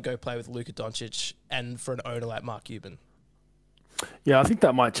players want to go play with Luka Doncic and for an owner like Mark Cuban? Yeah, I think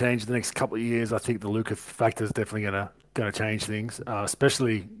that might change the next couple of years. I think the Luka factor is definitely going to change things,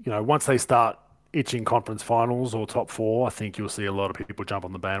 especially once they start itching conference finals or top four. I think you'll see a lot of people jump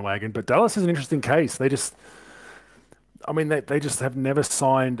on the bandwagon. But Dallas is an interesting case. They just have never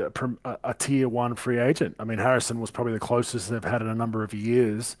signed a tier one free agent. I mean, Harrison was probably the closest they've had in a number of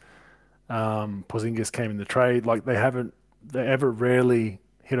years. Porzingis came in the trade. Like, they ever rarely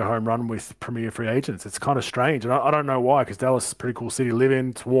hit a home run with premier free agents. It's kind of strange. And I don't know why, because Dallas is a pretty cool city to live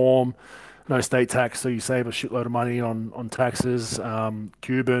in. It's warm, no state tax, so you save a shitload of money on taxes.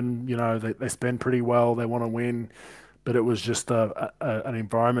 Cuban, they spend pretty well. They want to win. But it was just an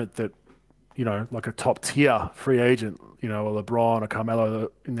environment that, like a top tier free agent, a LeBron, a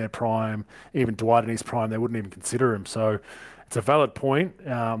Carmelo in their prime, even Dwight in his prime, they wouldn't even consider him. So it's a valid point.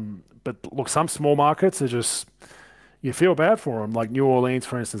 But look, some small markets are just, you feel bad for them. Like New Orleans,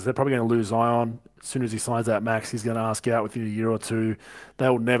 for instance, they're probably going to lose Zion. As soon as he signs that max, he's going to ask out within a year or two.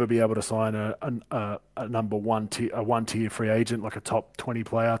 They'll never be able to sign a number one tier free agent, like a top 20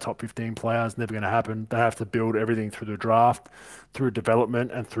 player, top 15 player. It's never going to happen. They have to build everything through the draft, through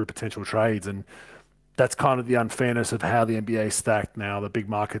development, and through potential trades. And that's kind of the unfairness of how the NBA is stacked now. The big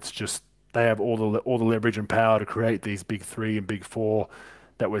markets they have all the leverage and power to create these big three and big four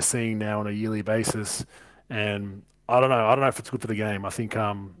that we're seeing now on a yearly basis. And I don't know if it's good for the game. I think,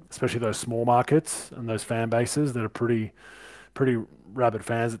 especially those small markets and those fan bases that are pretty rabid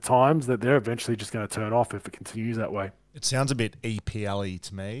fans at times, that they're eventually just going to turn off if it continues that way. It sounds a bit EPL-y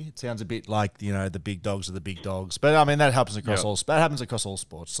to me. It sounds a bit like, the big dogs are the big dogs. But I mean, that happens across all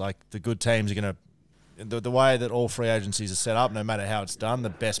sports. Like, the good teams are going to, the way that all free agencies are set up, no matter how it's done, the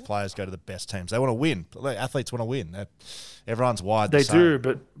best players go to the best teams. They want to win. Athletes want to win. Everyone's wired the same. They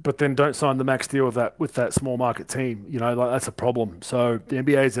do, but then don't sign the max deal with that small market team. That's a problem. So the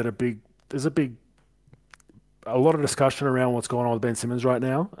NBA's there's a lot of discussion around what's going on with Ben Simmons right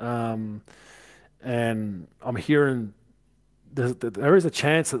now. And I'm hearing there is a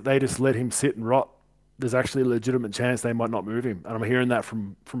chance that they just let him sit and rot. There's actually a legitimate chance they might not move him. And I'm hearing that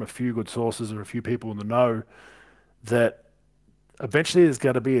from a few good sources and a few people in the know, that eventually there's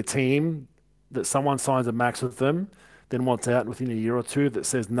going to be a team that someone signs a max with them, then wants out within a year or two, that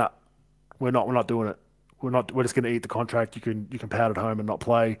says, nah, we're not doing it. We're just going to eat the contract. You can pad at home and not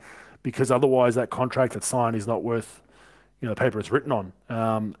play, because otherwise that contract that's signed is not worth, the paper it's written on.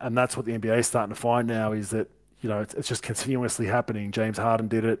 And that's what the NBA is starting to find now, is that, it's just continuously happening. James Harden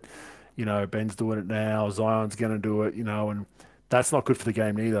did it. Ben's doing it now. Zion's going to do it, and that's not good for the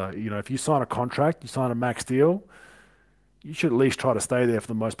game either. If you sign a contract, you sign a max deal, you should at least try to stay there for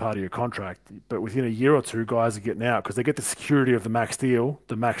the most part of your contract. But within a year or two, guys are getting out because they get the security of the max deal,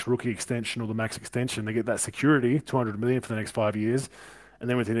 the max rookie extension or the max extension. They get that security, $200 million for the next 5 years. And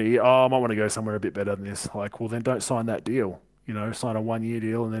then within a year, I might want to go somewhere a bit better than this. Like, well, then don't sign that deal. Sign a 1 year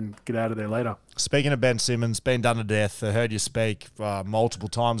deal and then get out of there later. Speaking of Ben Simmons, been done to death. I heard you speak multiple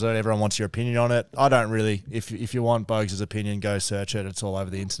times. Everyone wants your opinion on it. I don't really. If you want Bogues' opinion, go search it. It's all over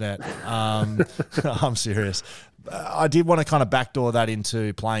the internet. I'm serious. I did want to kind of backdoor that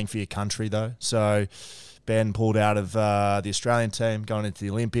into playing for your country, though. So Ben pulled out of the Australian team, going into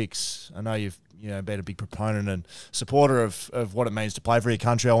the Olympics. I know you've been a big proponent and supporter of what it means to play for your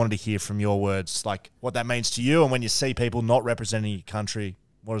country. I wanted to hear from your words, like what that means to you, and when you see people not representing your country,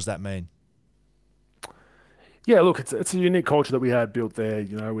 what does that mean? Yeah, look, it's a unique culture that we had built there,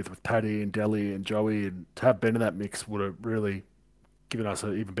 with Paddy and Delhi and Joey, and to have Ben in that mix would have really given us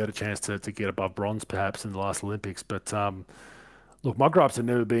an even better chance to get above bronze perhaps in the last Olympics. But look, my gripes have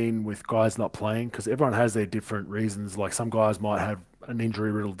never been with guys not playing, because everyone has their different reasons. Like, some guys might have an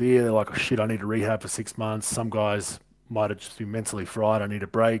injury-riddled ear. They're like, oh, shit, I need to rehab for 6 months. Some guys might have just been mentally fried. I need a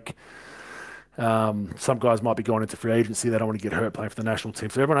break. Some guys might be going into free agency. They don't want to get hurt playing for the national team.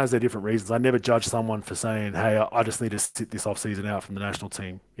 So everyone has their different reasons. I never judge someone for saying, hey, I just need to sit this off-season out from the national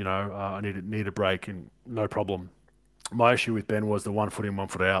team. I need a break, and no problem. My issue with Ben was the 1 foot in, 1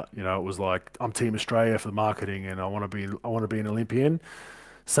 foot out. It was like, I'm Team Australia for the marketing, and I want to be an Olympian,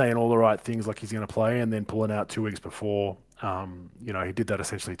 saying all the right things like he's going to play, and then pulling out 2 weeks before. He did that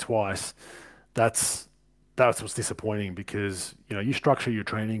essentially twice. That's what's disappointing, because you structure your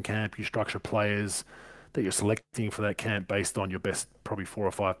training camp, you structure players that you're selecting for that camp based on your best probably 4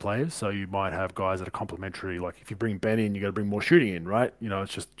 or 5 players. So you might have guys that are complementary. Like if you bring Ben in, you got to bring more shooting in, right?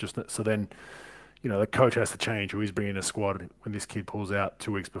 It's just so then. The coach has to change who he's bringing in a squad when this kid pulls out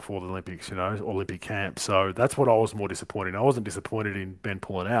 2 weeks before the Olympics, Olympic camp. So that's what I was more disappointed in. I wasn't disappointed in Ben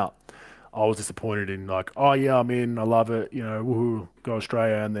pulling out. I was disappointed in like, oh yeah, I'm in, I love it, woohoo, go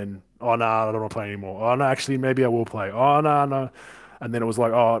Australia, and then, oh no, I don't want to play anymore. Oh no, actually, maybe I will play. Oh no. And then it was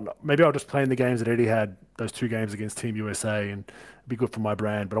like, oh, maybe I'll just play in the games that Eddie had, those 2 games against Team USA, and be good for my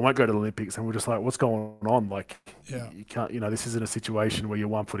brand, but I won't go to the Olympics. And we're just like, what's going on? Like, you can't, this isn't a situation where you're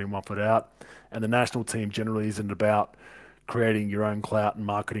 1 foot in, 1 foot out. And the national team generally isn't about creating your own clout and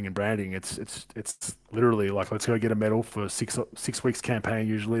marketing and branding. It's literally like, let's go get a medal for 6 weeks campaign.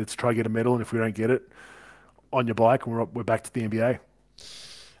 Usually let's try to get a medal. And if we don't get it, on your bike, and we're back to the NBA.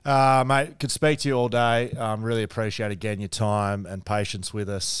 Mate, could speak to you all day. Really appreciate again your time and patience with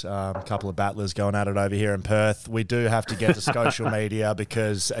us. A couple of battlers going at it over here in Perth. We do have to get to social media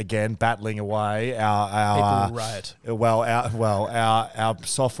because again, battling away our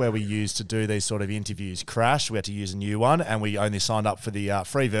software we use to do these sort of interviews crashed. We had to use a new one, and we only signed up for the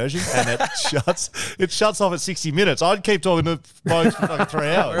free version, and it shuts off at 60 minutes. I'd keep talking to folks for like 3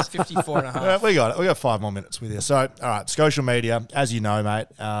 hours. We're at 54 and a half. We got it. We got 5 more minutes with you. So, all right, social media, as you know, mate.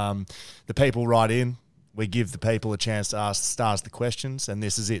 The people write in. We give the people a chance to ask stars the questions, and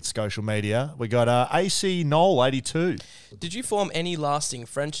this is it, social media. We got AC Knoll 82. Did you form any lasting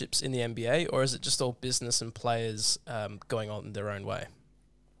friendships in the NBA, or is it just all business and players going on in their own way?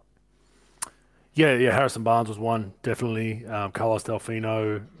 Yeah. Harrison Barnes was one, definitely. Carlos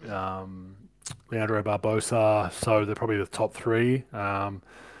Delfino, Leandro Barbosa. So they're probably the top 3. But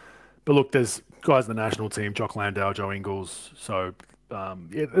look, there's guys in the national team, Jock Landale, Joe Ingles. So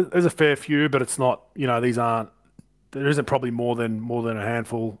there's a fair few, but it's not. There isn't probably more than a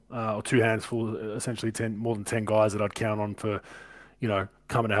handful or 2 handfuls, essentially more than 10 guys that I'd count on for,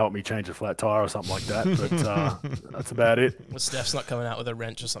 coming to help me change a flat tire or something like that. But that's about it. Well, Steph's not coming out with a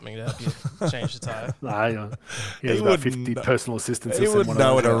wrench or something to help you change the tire. Nah, he has about 50 personal assistants. He wouldn't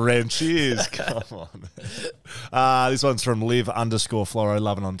know what a wrench is. Come on. This one's from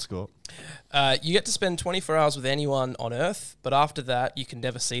Liv_Floro11_. You get to spend 24 hours with anyone on Earth, but after that, you can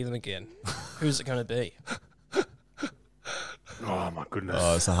never see them again. Who's it going to be? Oh, my goodness.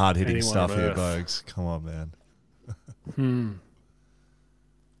 Oh, it's the hard-hitting stuff here, Bogues. Come on, man.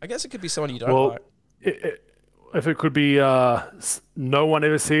 I guess it could be someone you don't like. If it could be no one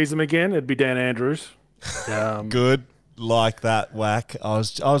ever sees him again, it'd be Dan Andrews. Good. Like that, whack. I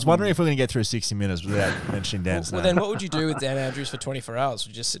was wondering if we're going to get through 60 minutes without mentioning Dan's Well, name. then what would you do with Dan Andrews for 24 hours?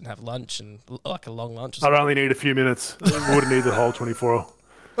 Would you just sit and have lunch and like a long lunch? I'd only need a few minutes. I wouldn't need the whole 24.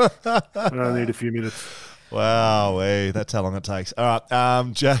 I'd only need a few minutes. Wow, that's how long it takes. All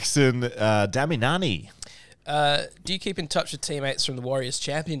right, Jackson Daminani. Do you keep in touch with teammates from the Warriors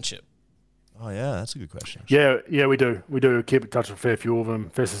Championship? Oh, yeah, that's a good question. Yeah, we do. We do keep in touch with a fair few of them.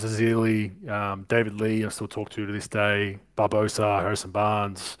 Festus Ezeli, David Lee, I still talk to this day. Barbosa, Harrison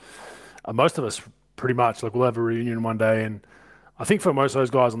Barnes. Most of us, pretty much, like we'll have a reunion one day, and I think for most of those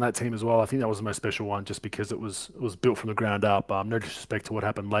guys on that team as well, I think that was the most special one, just because it was built from the ground up. No disrespect to what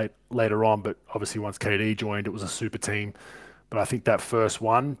happened later on, but obviously once KD joined, it was a super team. But I think that first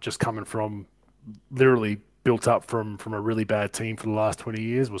one, just coming from literally built up from a really bad team for the last 20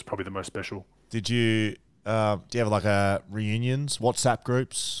 years, was probably the most special. Did you do you have like a reunions, WhatsApp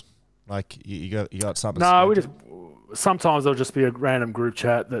groups? Like you got something? No, sometimes there'll just be a random group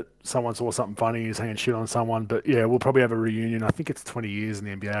chat that someone saw something funny, is hanging shit on someone. But yeah, we'll probably have a reunion. I think it's 20 years in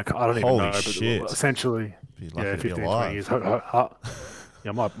the NBA. I don't even know. Shit. But essentially, 15, 20 years. Yeah,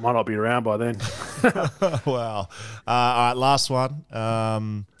 I might not be around by then. Wow. All right, last one.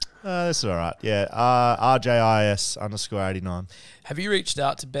 This is all right. Yeah. RJIS_89. Have you reached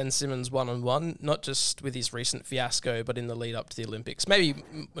out to Ben Simmons one-on-one, not just with his recent fiasco, but in the lead up to the Olympics? Maybe,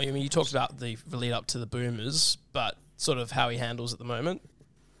 you talked about the lead up to the Boomers, but sort of how he handles at the moment?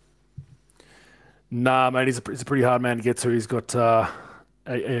 Nah, mate, he's a pretty hard man to get to. He's got a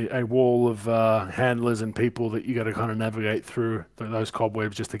wall of handlers and people that you got to kind of navigate through those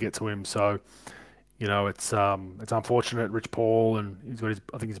cobwebs just to get to him. So, it's unfortunate. Rich Paul, and he's got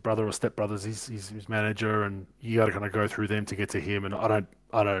I think his brother or stepbrother's his manager, and you got to kind of go through them to get to him. And I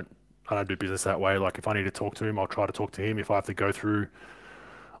don't do business that way. Like if I need to talk to him, I'll try to talk to him. If I have to go through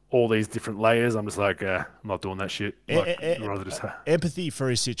all these different layers, I'm just like, I'm not doing that shit. Like, rather just empathy for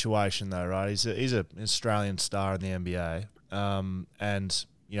his situation, though, right? He's an Australian star in the NBA, and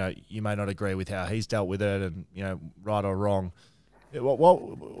you may not agree with how he's dealt with it, and right or wrong. What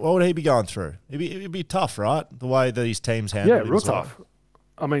would he be going through? It'd be tough, right? The way that his team's handled it. Yeah, real tough.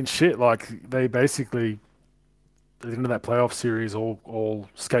 I mean, shit. Like they basically at the end of that playoff series all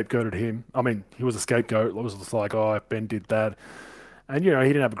scapegoated him. I mean, he was a scapegoat. It was just like, oh, Ben did that. And, he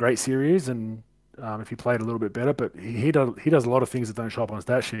didn't have a great series, and if he played a little bit better, but he does a lot of things that don't show up on his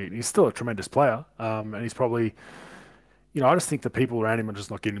stat sheet. He's still a tremendous player, and he's probably, I just think the people around him are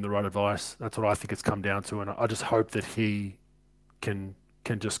just not getting the right advice. That's what I think it's come down to, and I just hope that he can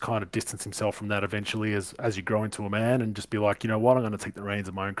just kind of distance himself from that eventually as you grow into a man, and just be like, you know what, I'm going to take the reins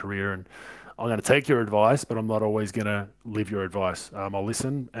of my own career, and I'm going to take your advice, but I'm not always going to live your advice. I'll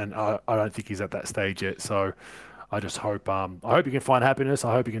listen, and I don't think he's at that stage yet, so I just hope he can find happiness.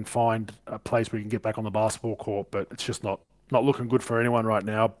 I hope he can find a place where he can get back on the basketball court, but it's just not looking good for anyone right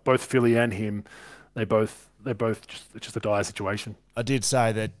now. Both Philly and him, they're both just, it's just a dire situation. I did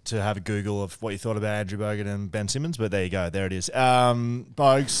say that to have a Google of what you thought about Andrew Bogut and Ben Simmons, but there you go. There it is.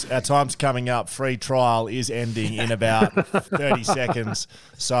 Bogues, our time's coming up. Free trial is ending in about 30 seconds.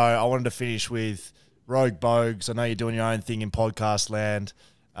 So I wanted to finish with Rogue Bogues. I know you're doing your own thing in podcast land.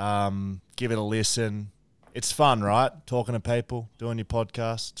 Give it a listen. It's fun, right? Talking to people, doing your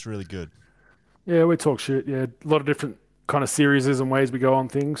podcast. It's really good. Yeah, we talk shit. Yeah, a lot of different kind of series and ways we go on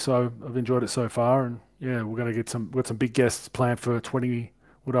things. So I've enjoyed it so far, and yeah, we're gonna get we've got some big guests planned for 20.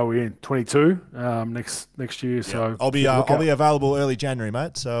 What are we in? 22 next year. Yeah. So I'll be available early January,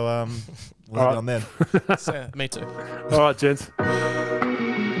 mate. So we'll be on then. So, me too. All right, gents.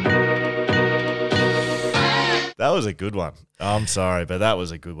 That was a good one. I'm sorry, but that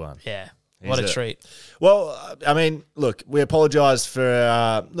was a good one. Yeah. What a treat. Well, I mean, look, we apologise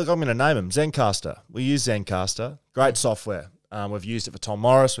for, look, I'm going to name him, Zencastr. We use Zencastr. Great software. We've used it for Tom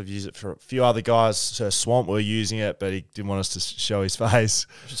Morris. We've used it for a few other guys. So Swamp were using it, but he didn't want us to show his face.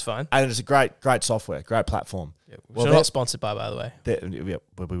 Which is fine. And it's a great software, great platform. Yeah, we're not sponsored by the way. Yeah,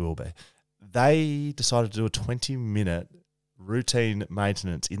 we will be. They decided to do a 20-minute routine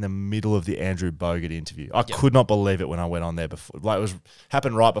maintenance in the middle of the Andrew Bogut interview. I could not believe it when I went on there before. Like it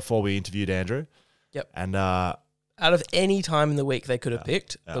happened right before we interviewed Andrew. Yep. And out of any time in the week they could have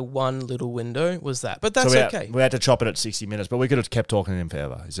picked, the one little window was that. But that's okay. We had to chop it at 60 minutes, but we could have kept talking to him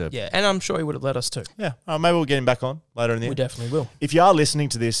forever. Yeah, and I'm sure he would have let us too. Yeah. Maybe we'll get him back on later in the year. We definitely will. If you are listening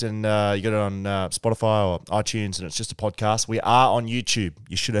to this and you got it on Spotify or iTunes and it's just a podcast, we are on YouTube.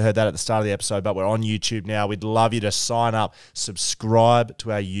 You should have heard that at the start of the episode, but we're on YouTube now. We'd love you to sign up, subscribe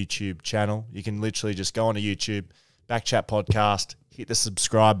to our YouTube channel. You can literally just go onto YouTube, BackChat Podcast, hit the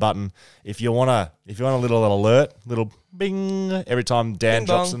subscribe button. If you want a little alert, little bing every time Dan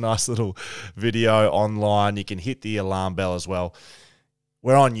drops a nice little video online, you can hit the alarm bell as well.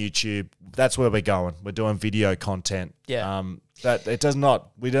 We're on YouTube. That's where we're going. We're doing video content. Yeah.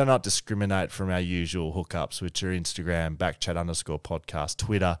 We do not discriminate from our usual hookups, which are Instagram, BackChat_podcast,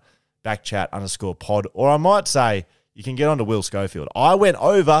 Twitter, BackChat_pod, or I might say you can get onto Will Schofield. I went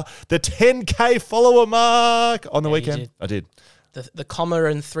over the 10K follower mark on the weekend. I did. The comma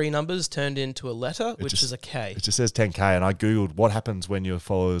and 3 numbers turned into a letter, which is a K. It just says 10K, and I Googled what happens when your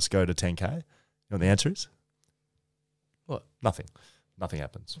followers go to 10K. You know what the answer is? What? Nothing. Nothing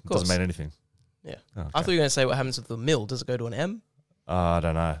happens. It doesn't mean anything. Yeah. Oh, okay. I thought you were going to say what happens with the mil. Does it go to an M? I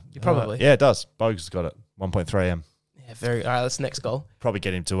don't know. You probably. Yeah, it does. Bogues has got it. 1.3 M. Yeah, very. All right, that's the next goal. Probably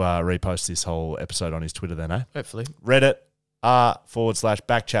get him to repost this whole episode on his Twitter then, eh? Hopefully. Reddit,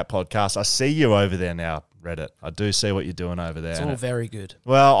 /BackChat podcast. I see you over there now, Reddit. I do see what you're doing over there. It's all very good.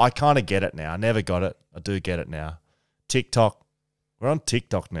 Well, I kind of get it now. I never got it. I do get it now. TikTok. We're on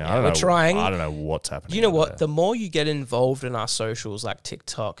TikTok now. Yeah, we're trying. I don't know what's happening. You know what? The more you get involved in our socials like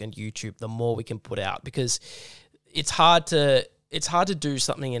TikTok and YouTube, the more we can put out, because it's hard to do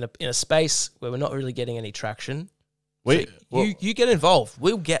something in a space where we're not really getting any traction. You get involved.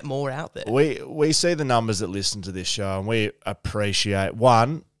 We'll get more out there. We see the numbers that listen to this show, and we appreciate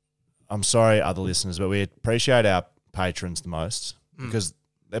one. I'm sorry, other listeners, but we appreciate our patrons the most because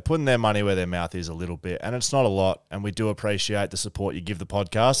they're putting their money where their mouth is a little bit, and it's not a lot, and we do appreciate the support you give the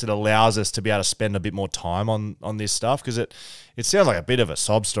podcast. It allows us to be able to spend a bit more time on this stuff, because it sounds like a bit of a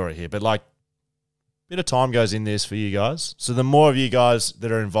sob story here, but like a bit of time goes in this for you guys. So the more of you guys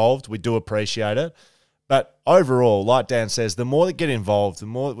that are involved, we do appreciate it. But overall, like Dan says, the more that get involved, the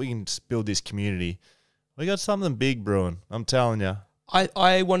more that we can build this community. We got something big brewing. I'm telling you.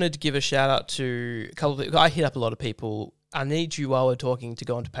 I wanted to give a shout out to a couple of people. I hit up a lot of people. I need you, while we're talking, to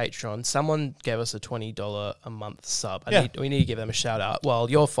go onto Patreon. Someone gave us a $20 a month sub. We need to give them a shout out while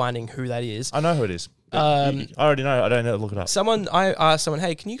you're finding who that is. I know who it is. I already know. I don't know. Look it up. I asked someone,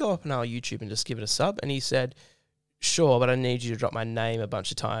 hey, can you go up on our YouTube and just give it a sub? And he said, sure, but I need you to drop my name a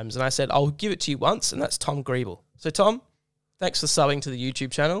bunch of times. And I said, I'll give it to you once, and that's Tom Griebel. So, Tom, thanks for subbing to the YouTube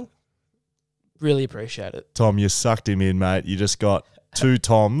channel. Really appreciate it. Tom, you sucked him in, mate. You just got 2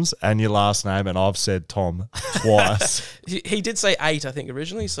 Toms and your last name, and I've said Tom twice. He did say 8, I think,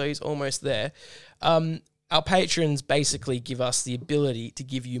 originally, so he's almost there. Our patrons basically give us the ability to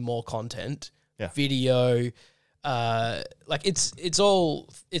give you more content, video. It's all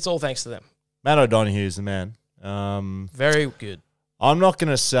thanks to them. Matt O'Donoghue is the man. Very good. I'm not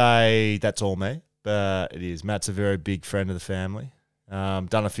going to say that's all me, but it is. Matt's a very big friend of the family. Done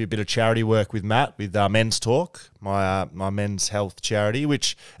a bit of charity work with Matt with Men's Talk, my men's health charity.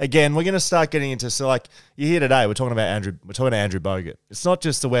 Which again, we're going to start getting into. So, like you hear today, we're talking to Andrew Bogut. It's not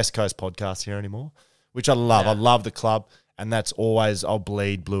just the West Coast podcast here anymore, which I love. Yeah. I love the club, and that's always I'll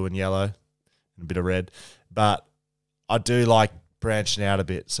bleed blue and yellow, and a bit of red, but I do like branching out a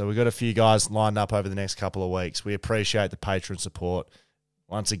bit. So we've got a few guys lined up over the next couple of weeks. We appreciate the patron support.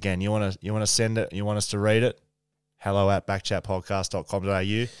 Once again, you want to send it, you want us to read it,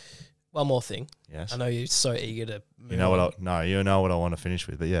 hello@backchatpodcast.com.au. One more thing. Yes. I know you're so eager to move you know what I want to finish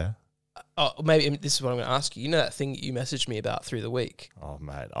with, but yeah. Oh, maybe this is what I'm going to ask you. You know that thing that you messaged me about through the week? Oh,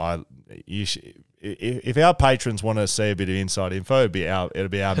 mate, if our patrons want to see a bit of inside info, it'll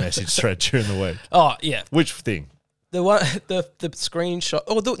be our message thread during the week. Oh, yeah. Which thing? The one, the screenshot.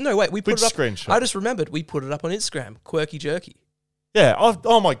 Oh, no, wait. We put it up. Screenshot? I just remembered we put it up on Instagram. Quirky Jerky. Yeah.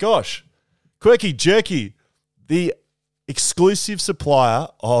 Oh my gosh, Quirky Jerky, the exclusive supplier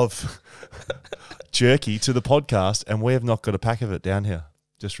of jerky to the podcast, and we have not got a pack of it down here.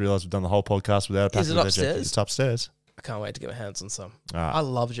 Just realised we've done the whole podcast without a pack. Is it upstairs? It's upstairs. I can't wait to get my hands on some. I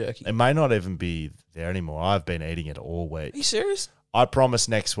love jerky. It may not even be there anymore. I've been eating it all week. Are you serious? I promise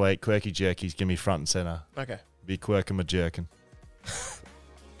next week, Quirky Jerky's going to be front and centre. Okay. Be quirking my jerkin.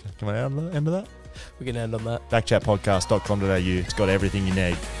 Can I end on the end of that? We can end on that. BackChatPodcast.com.au. It's got everything you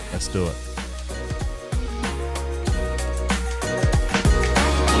need. Let's do it.